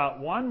we've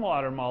got one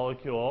water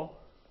molecule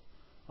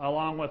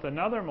along with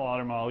another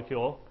water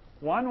molecule,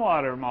 one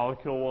water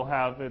molecule will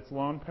have its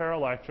lone pair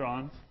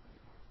electrons,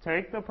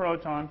 take the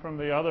proton from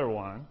the other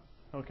one,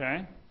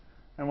 okay?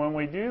 And when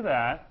we do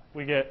that,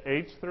 we get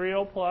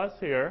H3O plus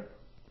here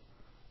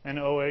and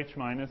OH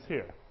minus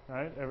here,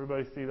 right?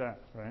 Everybody see that,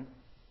 right?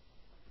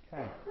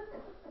 Okay.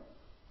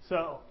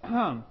 So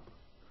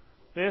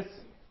this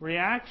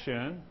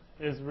reaction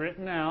is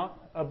written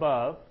out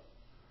above.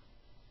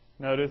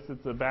 Notice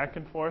it's a back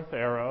and forth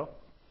arrow.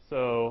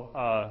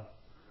 So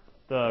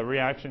the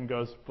reaction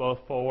goes both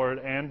forward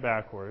and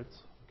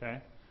backwards. Okay.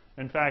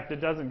 In fact, it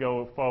doesn't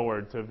go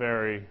forward to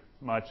very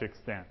much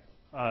extent.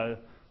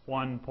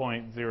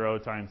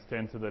 1.0 times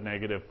 10 to the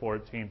negative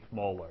 14th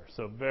molar.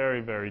 So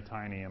very, very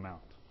tiny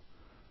amount.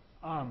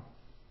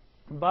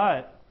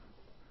 But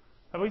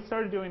have we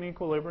started doing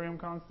equilibrium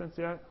constants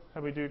yet?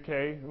 Have we do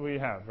K? We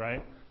have,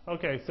 right?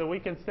 Okay, so we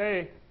can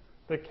say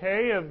the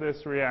K of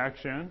this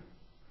reaction,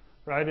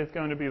 right, is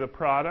going to be the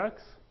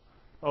products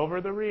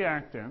over the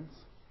reactants,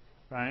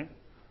 right?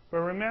 But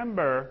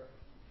remember,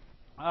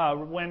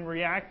 when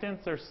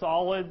reactants are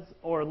solids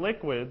or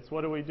liquids,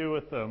 what do we do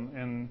with them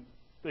in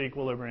the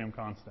equilibrium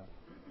constant?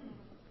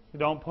 You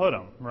don't put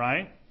them,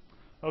 right?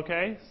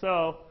 Okay,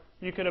 so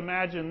you could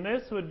imagine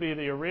this would be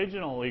the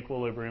original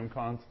equilibrium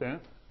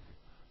constant,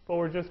 but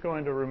we're just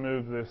going to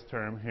remove this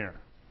term here,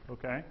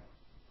 okay?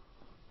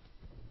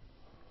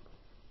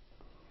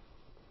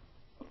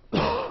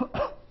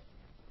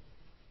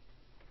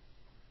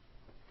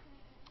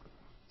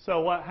 So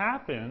what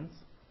happens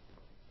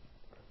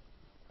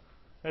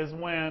is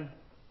when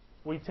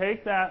we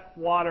take that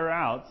water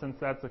out, since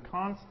that's a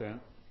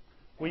constant,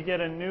 we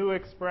get a new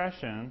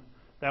expression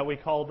that we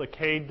call the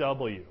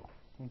Kw,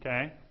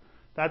 okay?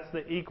 That's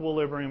the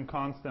equilibrium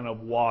constant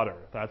of water.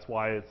 That's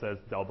why it says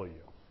W,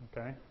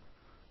 okay?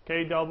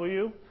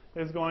 Kw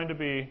is going to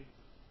be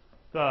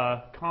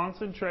the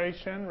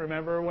concentration.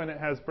 Remember when it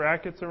has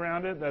brackets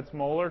around it, that's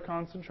molar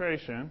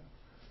concentration.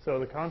 So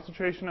the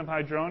concentration of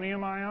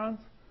hydronium ions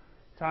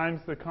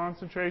times the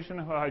concentration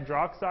of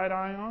hydroxide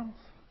ions,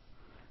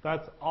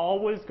 that's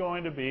always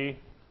going to be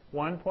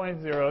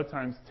 1.0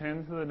 times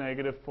 10 to the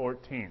negative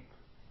 14th.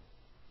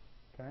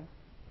 Okay?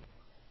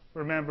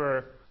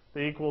 Remember,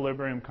 the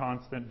equilibrium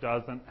constant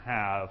doesn't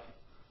have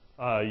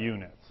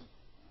units.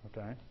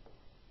 Okay?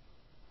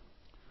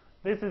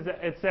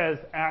 It says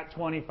at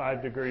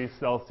 25 degrees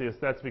Celsius.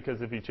 That's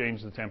because if you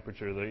change the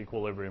temperature, the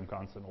equilibrium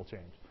constant will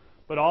change.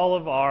 But all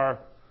of our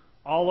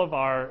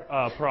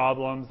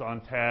problems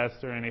on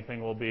tests or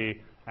anything will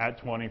be at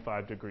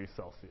 25 degrees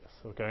Celsius.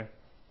 Okay?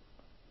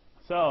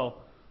 So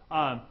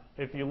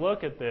if you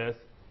look at this,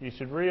 you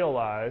should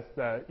realize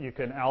that you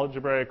can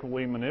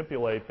algebraically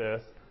manipulate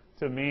this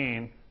to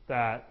mean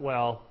that,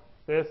 well,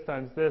 this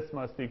times this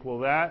must equal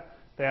that.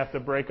 They have to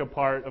break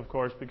apart, of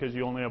course, because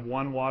you only have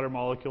one water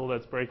molecule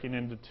that's breaking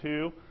into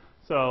two.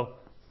 So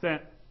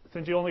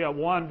since you only got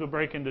one to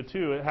break into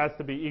two, it has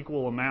to be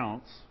equal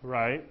amounts,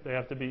 right? They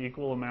have to be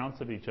equal amounts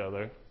of each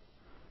other.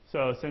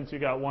 So since you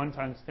got 1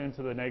 times 10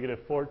 to the negative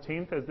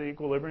 14th as the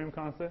equilibrium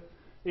constant,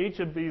 each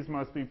of these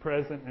must be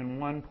present in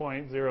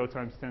 1.0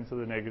 times 10 to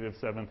the negative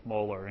 7th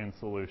molar in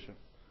solution.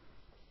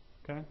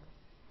 Okay?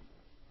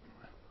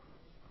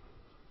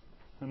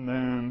 And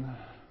then,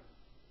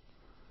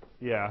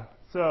 yeah.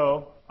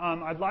 So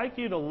I'd like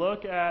you to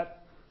look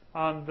at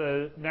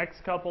the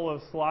next couple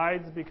of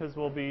slides because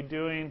we'll be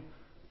doing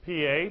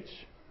pH,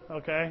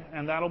 okay?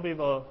 And that'll be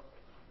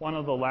one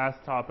of the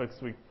last topics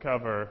we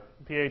cover,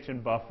 pH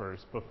and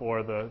buffers,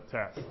 before the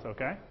test,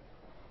 okay?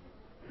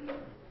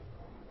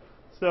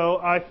 So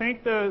I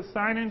think the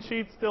sign-in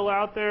sheet's still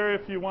out there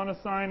if you want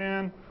to sign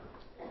in.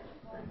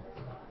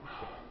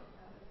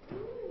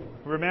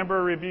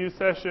 Remember review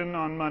session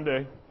on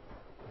Monday.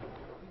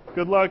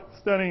 Good luck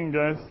studying,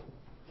 guys.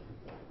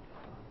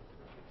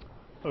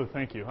 Oh,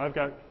 thank you. I've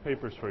got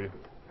papers for you.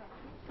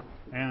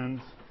 And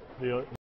the